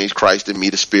can change Christ in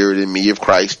me, the Spirit in me if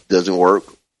Christ doesn't work.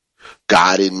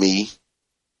 God in me.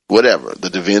 Whatever, the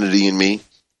divinity in me.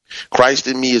 Christ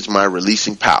in me is my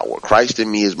releasing power. Christ in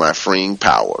me is my freeing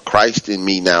power. Christ in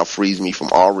me now frees me from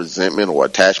all resentment or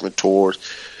attachment towards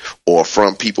or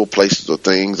from people, places, or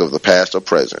things of the past or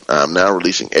present. I am now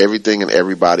releasing everything and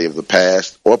everybody of the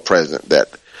past or present that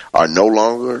are no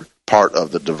longer part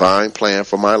of the divine plan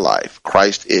for my life.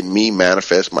 Christ in me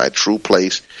manifests my true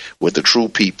place with the true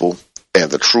people and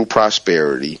the true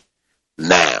prosperity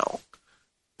now.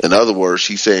 In other words,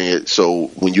 she's saying it so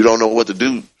when you don't know what to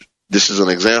do, this is an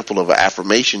example of an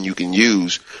affirmation you can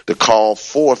use to call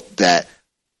forth that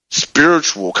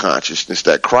spiritual consciousness,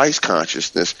 that Christ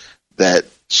consciousness, that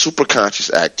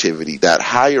superconscious activity, that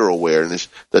higher awareness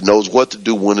that knows what to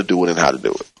do, when to do it, and how to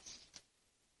do it.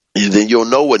 And then you'll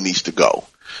know what needs to go,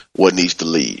 what needs to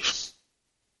leave.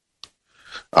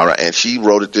 All right, and she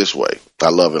wrote it this way. I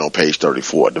love it on page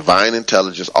 34. Divine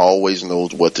intelligence always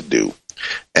knows what to do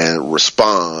and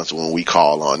responds when we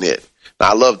call on it.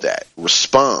 Now, I love that.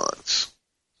 Responds.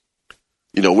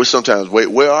 You know, we're sometimes, wait,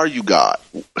 where are you, God?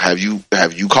 Have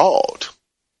you called?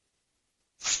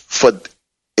 For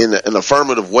in an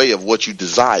affirmative way of what you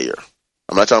desire.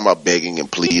 I'm not talking about begging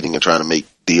and pleading and trying to make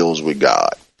deals with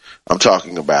God. I'm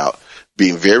talking about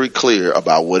being very clear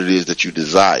about what it is that you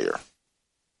desire.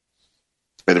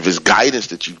 And if it's guidance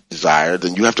that you desire,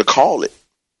 then you have to call it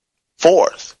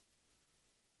forth.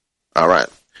 All right.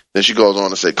 Then she goes on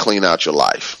to say, clean out your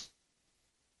life.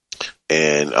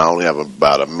 And I only have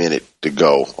about a minute to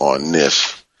go on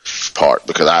this part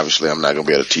because obviously I'm not going to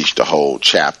be able to teach the whole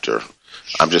chapter.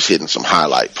 I'm just hitting some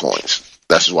highlight points.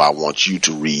 That's why I want you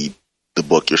to read the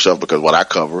book yourself, because what I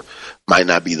cover might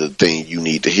not be the thing you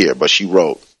need to hear. But she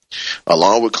wrote,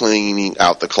 along with cleaning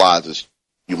out the closets,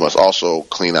 you must also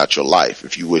clean out your life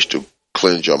if you wish to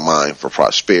cleanse your mind for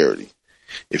prosperity.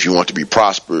 If you want to be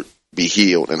prospered, be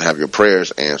healed, and have your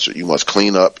prayers answered, you must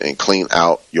clean up and clean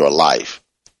out your life.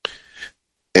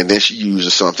 And then she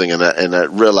uses something, and I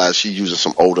realized she uses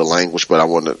some older language, but I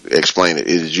want to explain it. It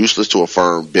is useless to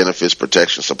affirm benefits,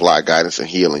 protection, supply, guidance, and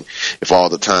healing if all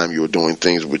the time you are doing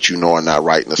things which you know are not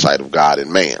right in the sight of God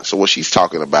and man. So what she's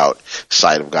talking about,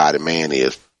 sight of God and man,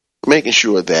 is making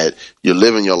sure that you're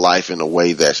living your life in a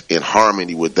way that's in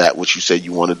harmony with that which you say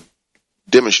you want to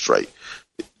demonstrate.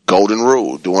 Golden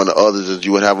rule, do unto others as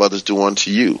you would have others do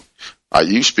unto you. Are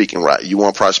you speaking right? You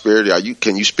want prosperity?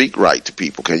 Can you speak right to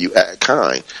people? Can you act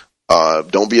kind?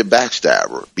 Don't be a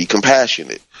backstabber. Be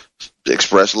compassionate.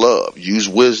 Express love. Use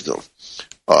wisdom.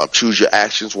 Choose your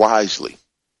actions wisely.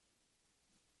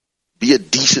 Be a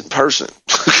decent person.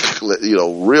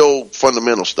 Real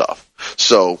fundamental stuff.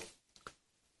 So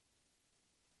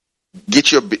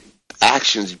get your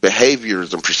actions,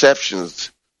 behaviors, and perceptions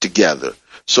together,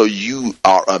 so you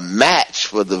are a match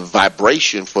for the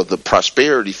vibration, for the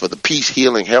prosperity, for the peace,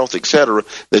 healing, health, etc.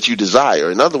 that you desire.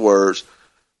 In other words,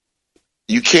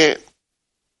 you can't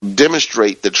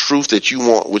demonstrate the truth that you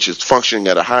want, which is functioning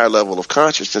at a higher level of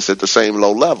consciousness, at the same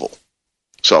low level.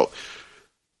 So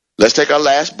let's take our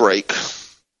last break,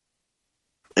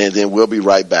 and then we'll be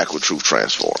right back with Truth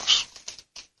Transforms.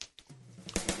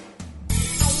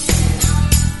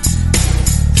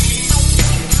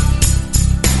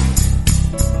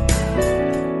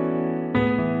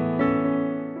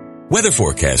 Weather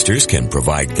forecasters can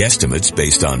provide guesstimates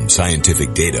based on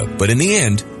scientific data, but in the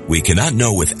end, we cannot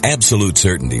know with absolute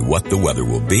certainty what the weather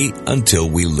will be until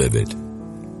we live it.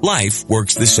 Life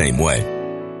works the same way.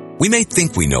 We may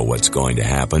think we know what's going to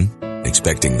happen,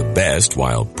 expecting the best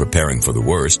while preparing for the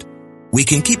worst. We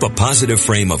can keep a positive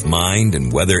frame of mind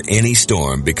and weather any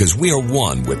storm because we are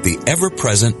one with the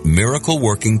ever-present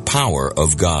miracle-working power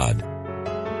of God.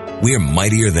 We are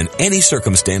mightier than any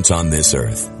circumstance on this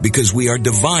earth because we are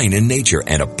divine in nature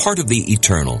and a part of the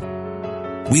eternal.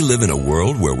 We live in a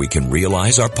world where we can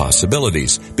realize our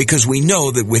possibilities because we know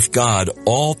that with God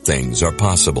all things are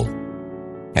possible.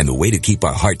 And the way to keep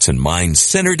our hearts and minds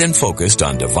centered and focused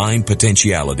on divine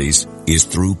potentialities is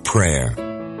through prayer.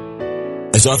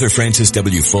 As author Frances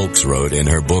W. Folks wrote in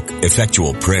her book,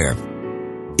 Effectual Prayer,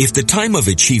 if the time of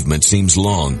achievement seems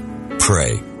long,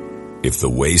 pray. If the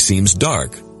way seems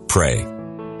dark, pray.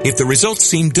 If the results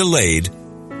seem delayed,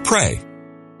 pray.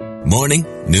 Morning,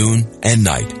 noon, and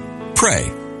night, pray.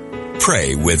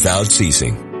 Pray without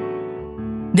ceasing.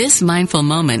 This mindful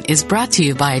moment is brought to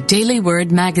you by Daily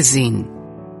Word magazine.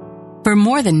 For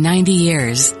more than 90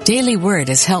 years, Daily Word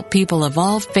has helped people of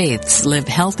all faiths live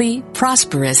healthy,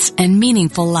 prosperous, and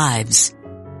meaningful lives.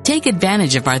 Take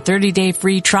advantage of our 30-day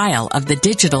free trial of the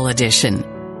digital edition.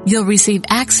 You'll receive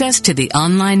access to the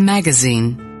online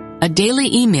magazine, a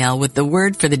daily email with the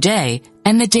word for the day,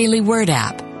 and the Daily Word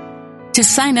app. To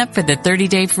sign up for the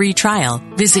 30-day free trial,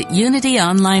 visit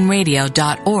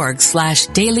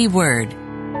unityonlineradio.org/dailyword.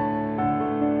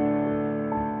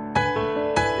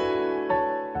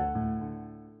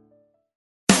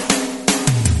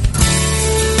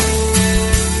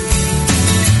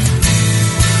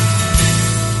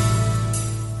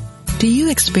 Do you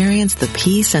experience the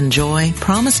peace and joy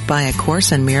promised by A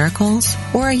Course in Miracles?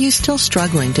 Or are you still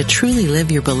struggling to truly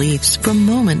live your beliefs from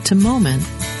moment to moment?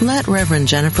 Let Reverend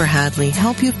Jennifer Hadley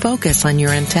help you focus on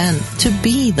your intent to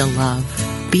be the love,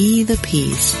 be the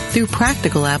peace through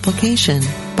practical application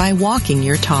by walking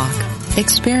your talk.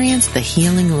 Experience the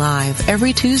healing live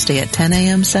every Tuesday at 10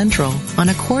 a.m. Central on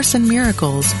A Course in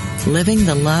Miracles, Living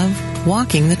the Love,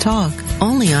 Walking the Talk,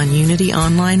 only on Unity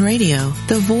Online Radio,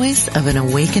 the voice of an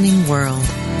awakening world.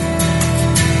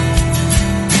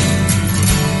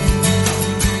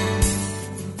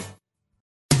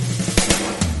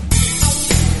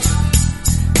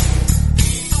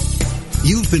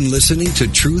 You've been listening to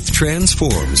Truth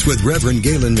Transforms with Reverend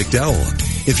Galen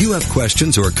McDowell. If you have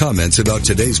questions or comments about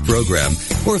today's program,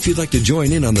 or if you'd like to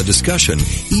join in on the discussion,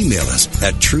 email us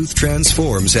at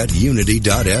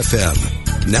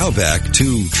truthtransforms@unity.fm. Now back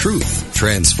to Truth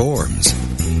Transforms.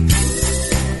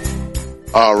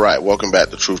 All right, welcome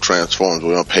back to Truth Transforms.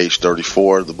 We're on page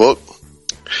 34 of the book.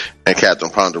 And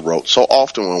Catherine Ponder wrote, so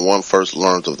often when one first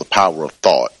learns of the power of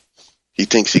thought, he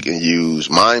thinks he can use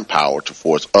mind power to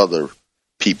force other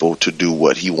people to do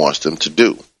what he wants them to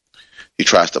do. He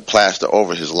tries to plaster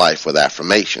over his life with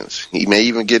affirmations. He may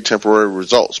even get temporary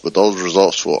results, but those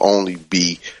results will only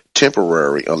be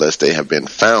temporary unless they have been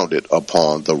founded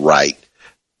upon the right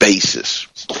basis.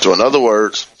 So in other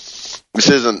words,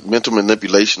 this isn't mental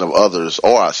manipulation of others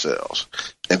or ourselves.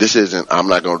 And this isn't, I'm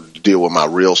not going to deal with my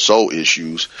real soul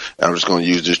issues. I'm just going to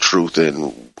use this truth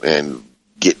and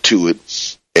get to it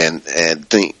and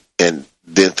think, and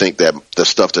then think that the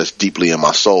stuff that's deeply in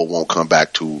my soul won't come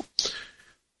back to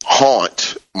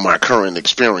haunt my current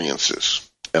experiences.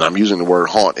 And I'm using the word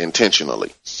haunt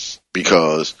intentionally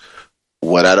because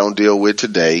what I don't deal with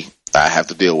today, I have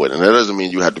to deal with. And that doesn't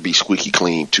mean you have to be squeaky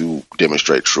clean to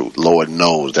demonstrate truth. Lord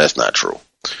knows that's not true.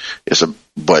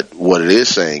 But what it is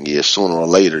saying is sooner or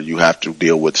later you have to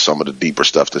deal with some of the deeper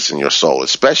stuff that's in your soul,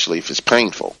 especially if it's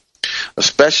painful,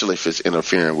 especially if it's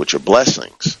interfering with your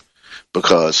blessings,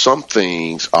 because some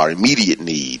things are immediate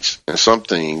needs and some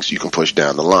things you can push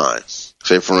down the line.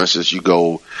 Say, for instance, you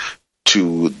go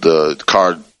to the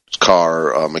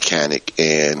car mechanic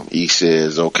and he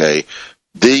says, okay,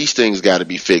 these things got to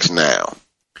be fixed now.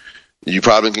 You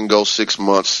probably can go 6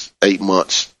 months, 8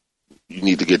 months. You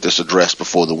need to get this addressed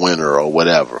before the winter or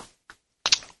whatever.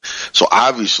 So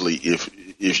obviously,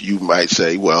 if you might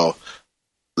say, well,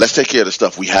 let's take care of the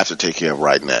stuff we have to take care of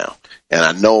right now. And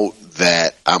I know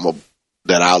that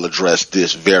I'll address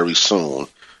this very soon.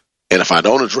 And if I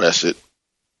don't address it,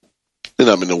 then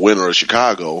I'm in the winter of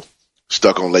Chicago,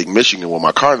 stuck on Lake Michigan with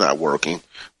my car not working.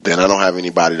 Then I don't have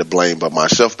anybody to blame but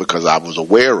myself because I was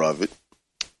aware of it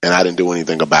and I didn't do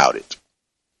anything about it.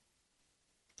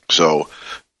 So,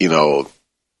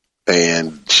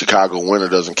 and Chicago winter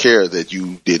doesn't care that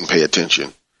you didn't pay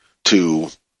attention to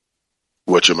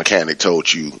what your mechanic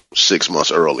told you 6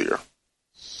 months earlier.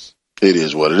 It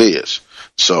is what it is.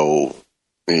 So,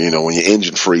 when your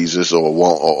engine freezes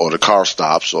or the car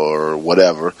stops or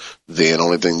whatever, then the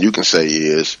only thing you can say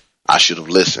is, I should have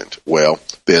listened. Well,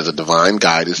 there's a divine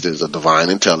guidance, there's a divine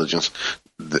intelligence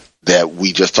that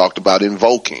we just talked about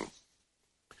invoking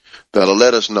that'll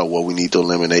let us know what we need to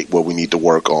eliminate, what we need to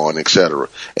work on, etc.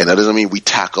 And that doesn't mean we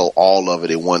tackle all of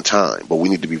it at one time, but we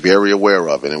need to be very aware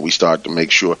of it, and we start to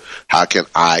make sure, how can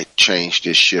I change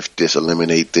this, shift this,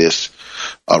 eliminate this,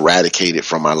 eradicate it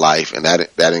from my life? And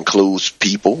that includes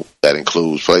people, that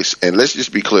includes place. And let's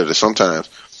just be clear that sometimes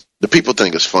the people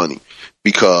think it's funny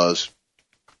because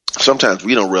sometimes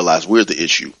we don't realize we're the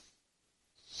issue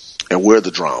and we're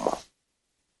the drama,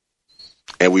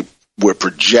 and we're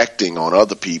projecting on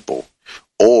other people,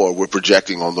 or we're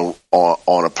projecting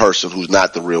on a person who's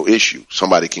not the real issue.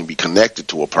 Somebody can be connected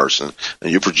to a person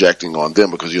and you're projecting on them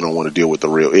because you don't want to deal with the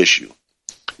real issue.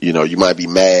 You might be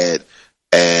mad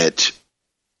at,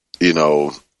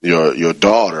 your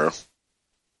daughter,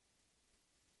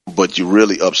 but you're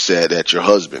really upset at your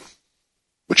husband,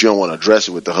 but you don't want to address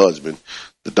it with the husband.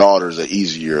 The daughter is an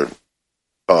easier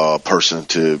person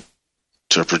to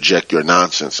project your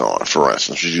nonsense on, for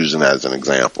instance. Just using that as an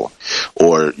example.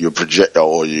 Or you're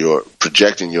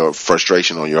projecting your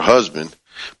frustration on your husband,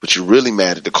 but you're really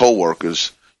mad at your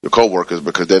coworkers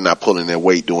because they're not pulling their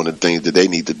weight doing the things that they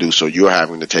need to do, so you're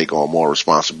having to take on more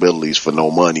responsibilities for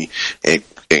no money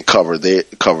and cover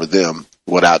them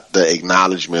without the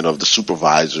acknowledgement of the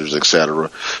supervisors,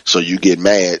 etc. So you get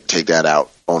mad, take that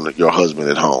out on your husband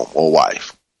at home or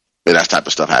wife. And that type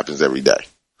of stuff happens every day.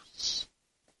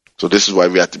 So this is why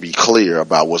we have to be clear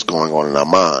about what's going on in our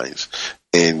minds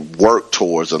and work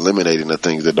towards eliminating the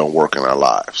things that don't work in our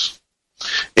lives.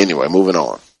 Anyway, moving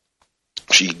on.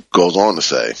 She goes on to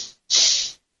say,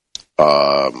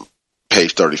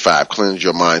 page 35, cleanse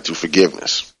your mind through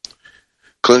forgiveness.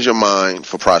 Cleanse your mind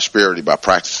for prosperity by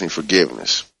practicing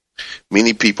forgiveness.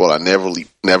 Many people are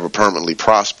never permanently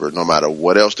prospered, no matter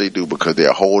what else they do, because they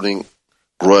are holding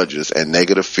grudges and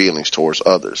negative feelings towards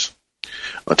others.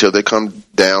 Until they come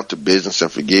down to business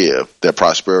and forgive, their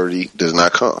prosperity does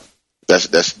not come.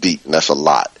 That's deep, and that's a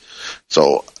lot.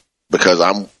 So, because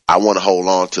I want to hold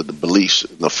on to the beliefs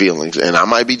and the feelings, and I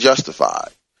might be justified,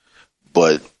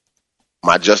 but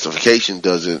my justification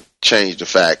doesn't change the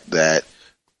fact that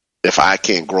if I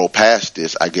can't grow past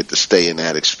this, I get to stay in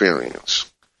that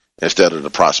experience instead of the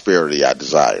prosperity I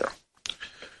desire.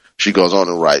 She goes on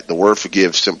to write, the word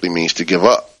forgive simply means to give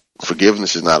up.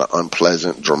 Forgiveness is not an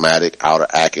unpleasant, dramatic, outer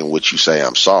act in which you say,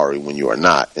 I'm sorry, when you are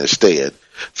not. Instead,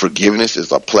 forgiveness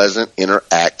is a pleasant inner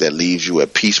act that leaves you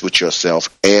at peace with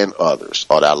yourself and others.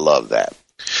 Oh, I love that.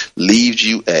 Leaves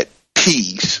you at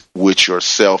peace with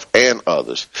yourself and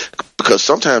others. Because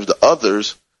sometimes the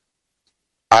others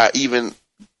are even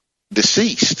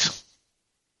deceased.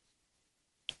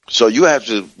 So you have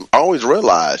to always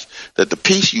realize that the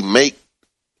peace you make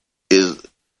is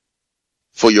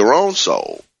for your own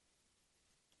soul.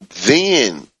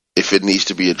 Then, if it needs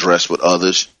to be addressed with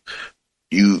others,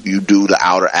 you do the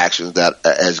outer actions that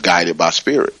as guided by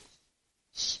spirit.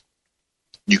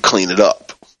 You clean it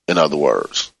up, in other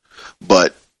words.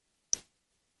 But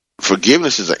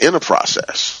forgiveness is an inner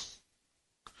process.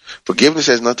 Forgiveness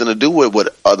has nothing to do with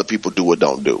what other people do or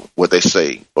don't do, what they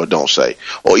say or don't say,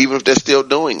 or even if they're still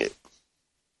doing it.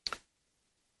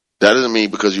 That doesn't mean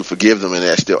because you forgive them and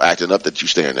they're still acting up that you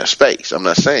stay in their space. I'm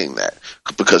not saying that,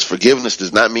 because forgiveness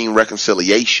does not mean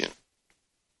reconciliation.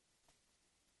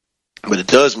 But it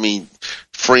does mean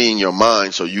freeing your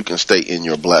mind so you can stay in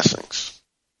your blessings.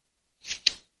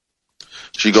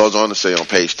 She goes on to say on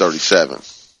page 37,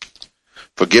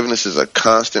 forgiveness is a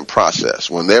constant process.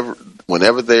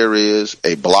 Whenever there is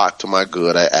a block to my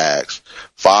good, I ask,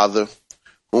 Father,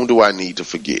 whom do I need to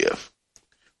forgive?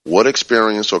 What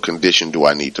experience or condition do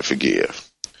I need to forgive?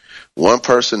 One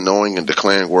person knowing and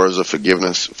declaring words of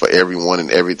forgiveness for everyone and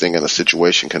everything in a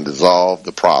situation can dissolve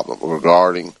the problem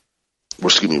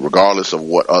regardless of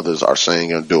what others are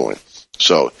saying and doing.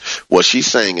 So what she's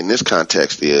saying in this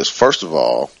context is, first of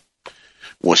all,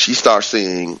 when she starts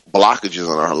seeing blockages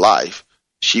in her life,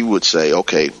 she would say,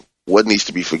 okay, what needs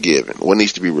to be forgiven? What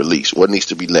needs to be released? What needs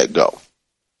to be let go?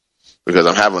 Because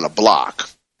I'm having a block,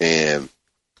 and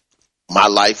my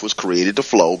life was created to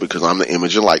flow because I'm the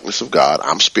image and likeness of God.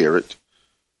 I'm spirit.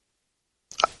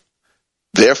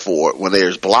 Therefore, when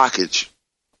there's blockage,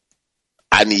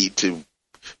 I need to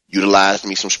utilize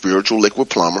me some spiritual liquid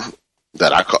plumber.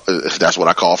 That's what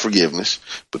I call forgiveness,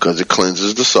 because it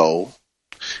cleanses the soul,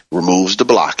 removes the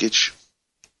blockage,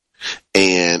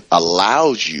 and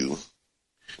allows you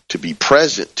to be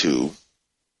present to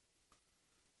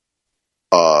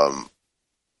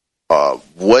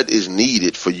what is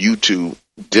needed for you to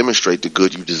demonstrate the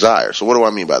good you desire. So what do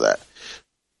I mean by that?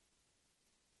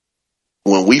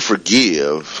 When we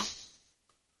forgive,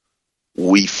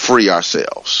 we free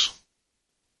ourselves.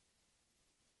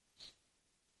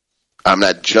 I'm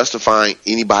not justifying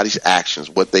anybody's actions,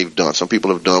 what they've done. Some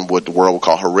people have done what the world would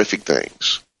call horrific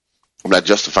things. I'm not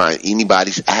justifying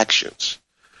anybody's actions.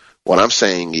 What I'm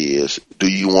saying is, do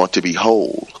you want to be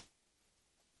whole?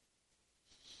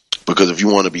 Because if you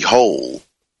want to be whole,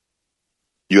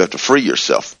 you have to free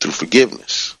yourself through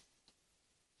forgiveness.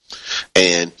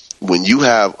 And when you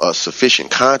have a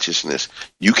sufficient consciousness,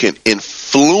 you can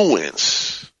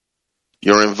influence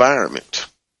your environment.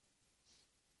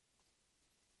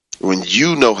 When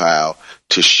you know how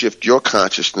to shift your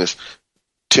consciousness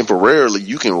temporarily,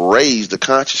 you can raise the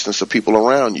consciousness of people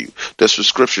around you. That's what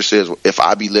Scripture says, if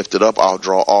I be lifted up, I'll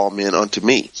draw all men unto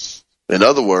me. In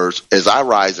other words, as I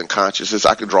rise in consciousness,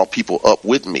 I can draw people up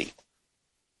with me.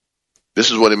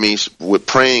 This is what it means with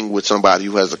praying with somebody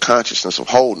who has a consciousness of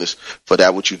wholeness for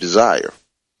that which you desire.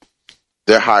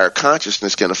 Their higher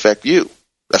consciousness can affect you.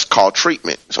 That's called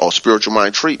treatment. It's all spiritual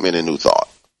mind treatment in New Thought.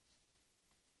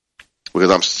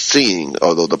 Because I'm seeing,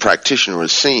 although the practitioner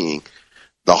is seeing,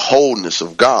 the wholeness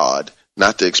of God,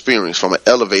 not the experience, from an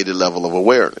elevated level of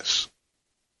awareness.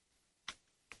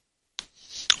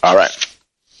 All right.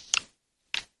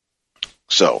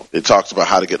 So it talks about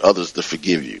how to get others to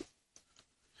forgive you.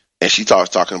 And she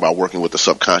talking about working with the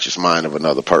subconscious mind of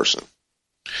another person.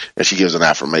 And she gives an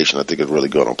affirmation I think is really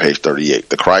good on page 38.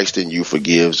 The Christ in you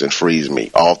forgives and frees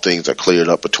me. All things are cleared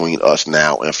up between us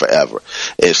now and forever.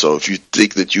 And so if you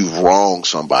think that you've wronged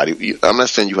somebody, I'm not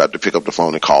saying you have to pick up the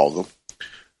phone and call them.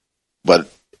 But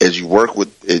as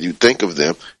you think of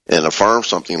them and affirm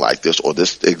something like this or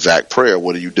this exact prayer,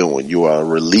 what are you doing? You are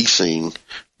releasing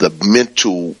the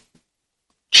mental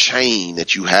chain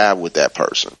that you have with that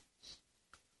person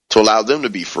to allow them to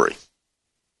be free.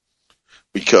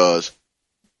 Because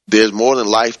there's more than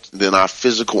life than our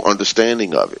physical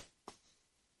understanding of it.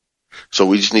 So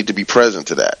we just need to be present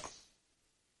to that.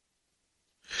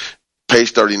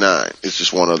 Page 39 is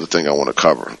just one other thing I want to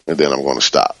cover, and then I'm going to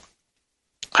stop.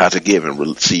 How to give and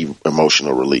receive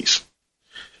emotional release.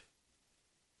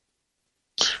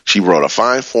 She wrote, a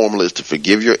fine formula is to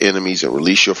forgive your enemies and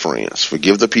release your friends.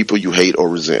 Forgive the people you hate or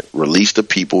resent. Release the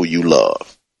people you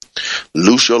love.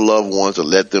 Loose your loved ones and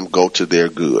let them go to their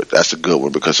good. That's a good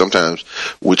one, because sometimes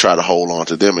we try to hold on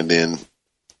to them and then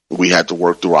we have to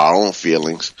work through our own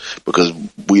feelings because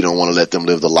we don't want to let them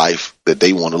live the life that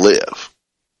they want to live.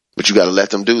 But you got to let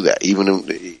them do that. Even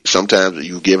if sometimes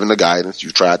you've given the guidance,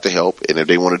 you tried to help, and if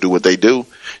they want to do what they do,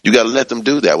 you got to let them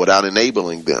do that without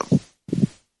enabling them.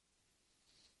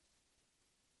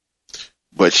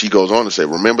 But she goes on to say,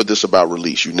 remember this about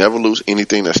release. You never lose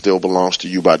anything that still belongs to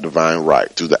you by divine right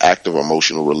through the act of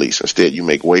emotional release. Instead, you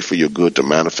make way for your good to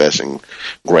manifest in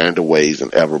grander ways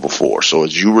than ever before. So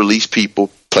as you release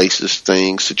people, places,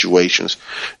 things, situations,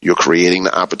 you're creating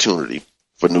the opportunity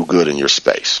for new good in your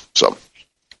space. So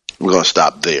we're going to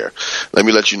stop there. Let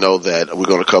me let you know that we're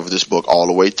going to cover this book all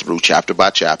the way through, chapter by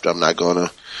chapter. I'm not going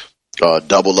to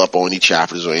double up on any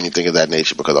chapters or anything of that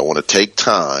nature because I want to take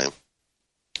time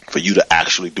for you to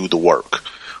actually do the work.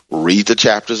 Read the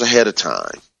chapters ahead of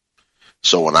time.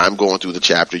 So when I'm going through the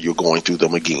chapter, you're going through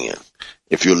them again.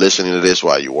 If you're listening to this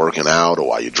while you're working out or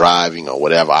while you're driving or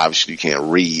whatever, obviously you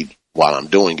can't read while I'm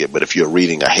doing it. But if you're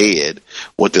reading ahead,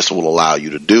 what this will allow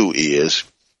you to do is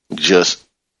just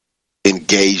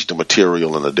engage the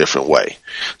material in a different way.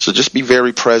 So just be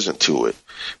very present to it,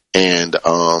 and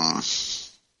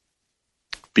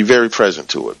be very present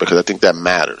to it, because I think that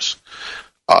matters.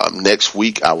 Next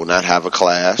week I will not have a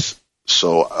class,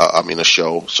 a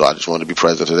show, so I just want to be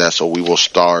present to that. So we will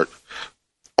start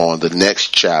on the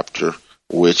next chapter,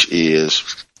 which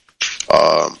is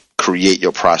create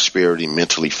your prosperity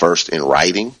mentally first in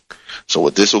writing. So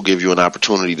what this will give you an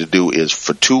opportunity to do is,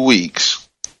 for 2 weeks,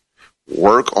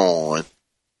 work on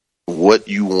what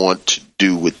you want to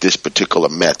do with this particular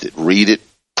method. Read it,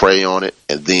 pray on it,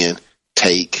 and then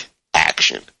take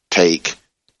action. Take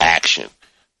action.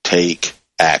 Take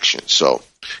action. So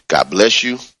God bless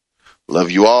you.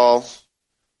 Love you all.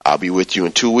 I'll be with you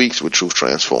in 2 weeks with Truth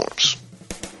Transforms.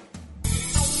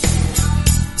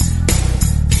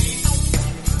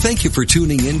 Thank you for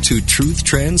tuning in to Truth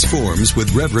Transforms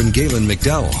with Reverend Galen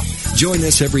McDowell. Join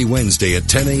us every Wednesday at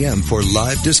 10 a.m. for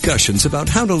live discussions about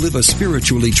how to live a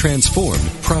spiritually transformed,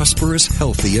 prosperous,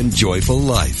 healthy, and joyful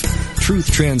life.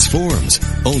 Truth Transforms,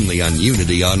 only on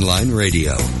Unity Online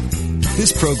Radio.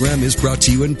 This program is brought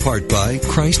to you in part by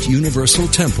Christ Universal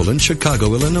Temple in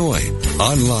Chicago, Illinois.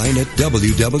 Online at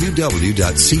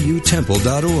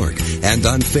www.cutemple.org and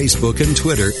on Facebook and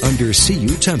Twitter under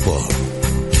CU Temple.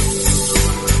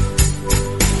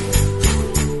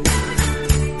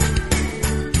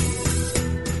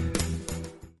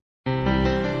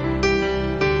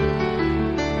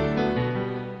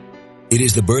 It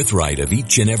is the birthright of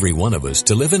each and every one of us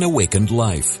to live an awakened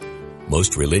life.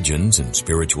 Most religions and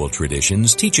spiritual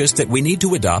traditions teach us that we need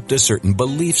to adopt a certain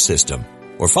belief system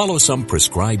or follow some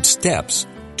prescribed steps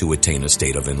to attain a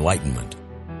state of enlightenment.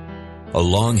 A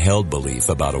long-held belief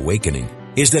about awakening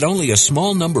is that only a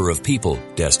small number of people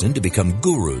destined to become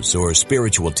gurus or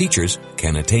spiritual teachers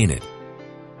can attain it.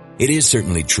 It is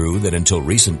certainly true that until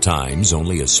recent times,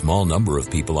 only a small number of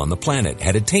people on the planet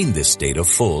had attained this state of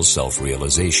full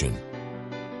self-realization.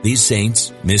 These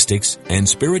saints, mystics, and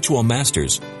spiritual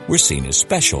masters were seen as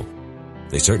special.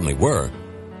 They certainly were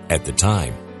at the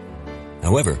time.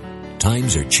 However,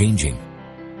 times are changing.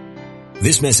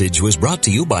 This message was brought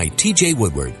to you by T.J.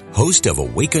 Woodward, host of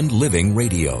Awakened Living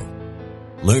Radio.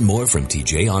 Learn more from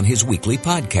T.J. on his weekly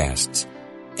podcasts.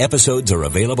 Episodes are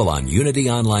available on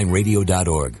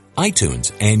UnityOnlineRadio.org,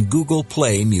 iTunes, and Google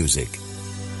Play Music.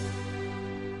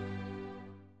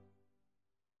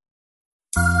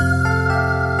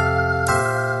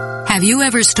 Have you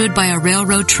ever stood by a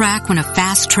railroad track when a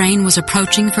fast train was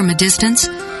approaching from a distance?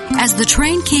 As the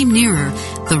train came nearer,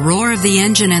 the roar of the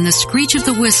engine and the screech of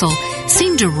the whistle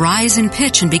seemed to rise in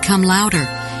pitch and become louder.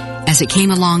 As it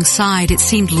came alongside, it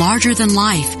seemed larger than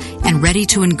life and ready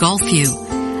to engulf you.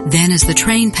 Then as the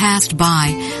train passed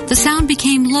by, the sound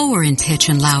became lower in pitch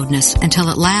and loudness until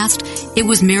at last it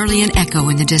was merely an echo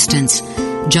in the distance.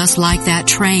 Just like that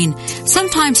train,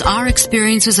 sometimes our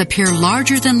experiences appear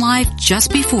larger than life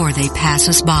just before they pass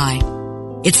us by.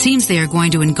 It seems they are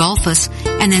going to engulf us,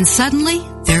 and then suddenly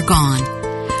they're gone.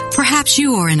 Perhaps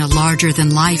you are in a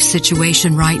larger-than-life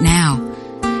situation right now.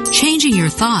 Changing your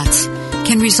thoughts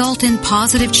can result in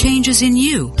positive changes in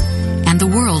you and the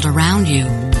world around you.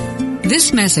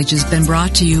 This message has been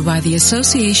brought to you by the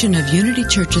Association of Unity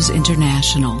Churches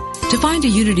International. To find a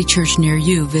Unity Church near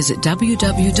you, visit www.unity.org.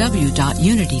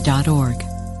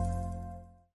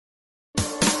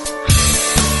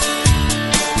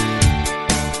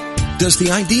 Does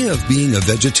the idea of being a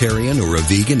vegetarian or a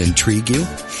vegan intrigue you?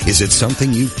 Is it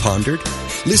something you've pondered?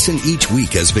 Listen each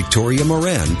week as Victoria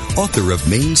Moran, author of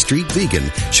Main Street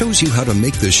Vegan, shows you how to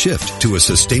make the shift to a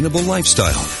sustainable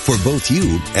lifestyle for both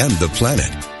you and the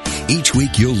planet. Each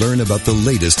week you'll learn about the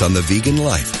latest on the vegan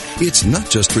life. It's not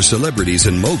just for celebrities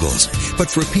and moguls, but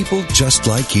for people just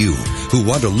like you who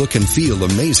want to look and feel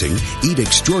amazing, eat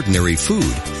extraordinary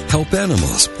food, help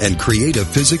animals, and create a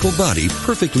physical body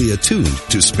perfectly attuned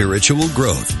to spiritual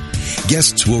growth.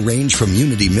 Guests will range from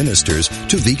Unity ministers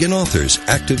to vegan authors,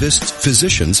 activists,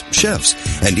 physicians, chefs,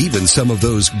 and even some of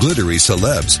those glittery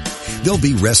celebs. There'll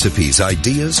be recipes,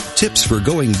 ideas, tips for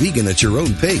going vegan at your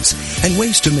own pace, and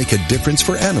ways to make a difference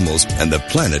for animals and the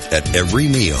planet at every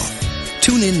meal.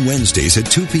 Tune in Wednesdays at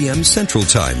 2 p.m. Central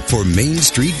Time for Main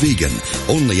Street Vegan,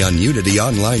 only on Unity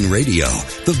Online Radio,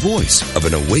 the voice of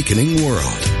an awakening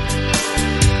world.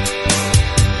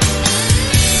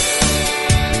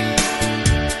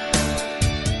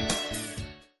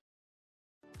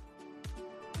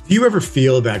 Do you ever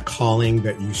feel that calling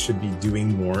that you should be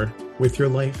doing more with your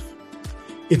life?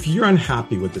 If you're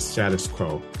unhappy with the status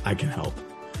quo, I can help.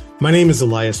 My name is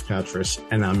Elias Patras,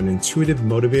 and I'm an intuitive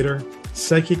motivator,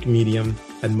 psychic medium,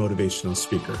 and motivational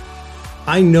speaker.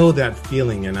 I know that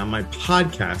feeling, and on my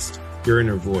podcast, Your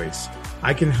Inner Voice,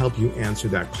 I can help you answer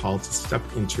that call to step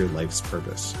into your life's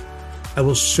purpose. I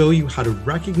will show you how to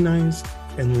recognize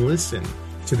and listen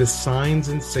to the signs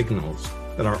and signals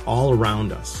that are all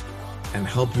around us and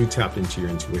help you tap into your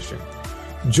intuition.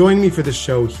 Join me for the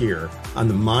show here on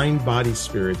the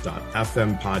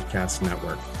mindbodyspirit.fm podcast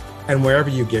network and wherever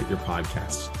you get your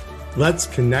podcasts. Let's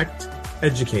connect,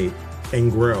 educate,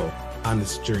 and grow on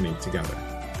this journey together.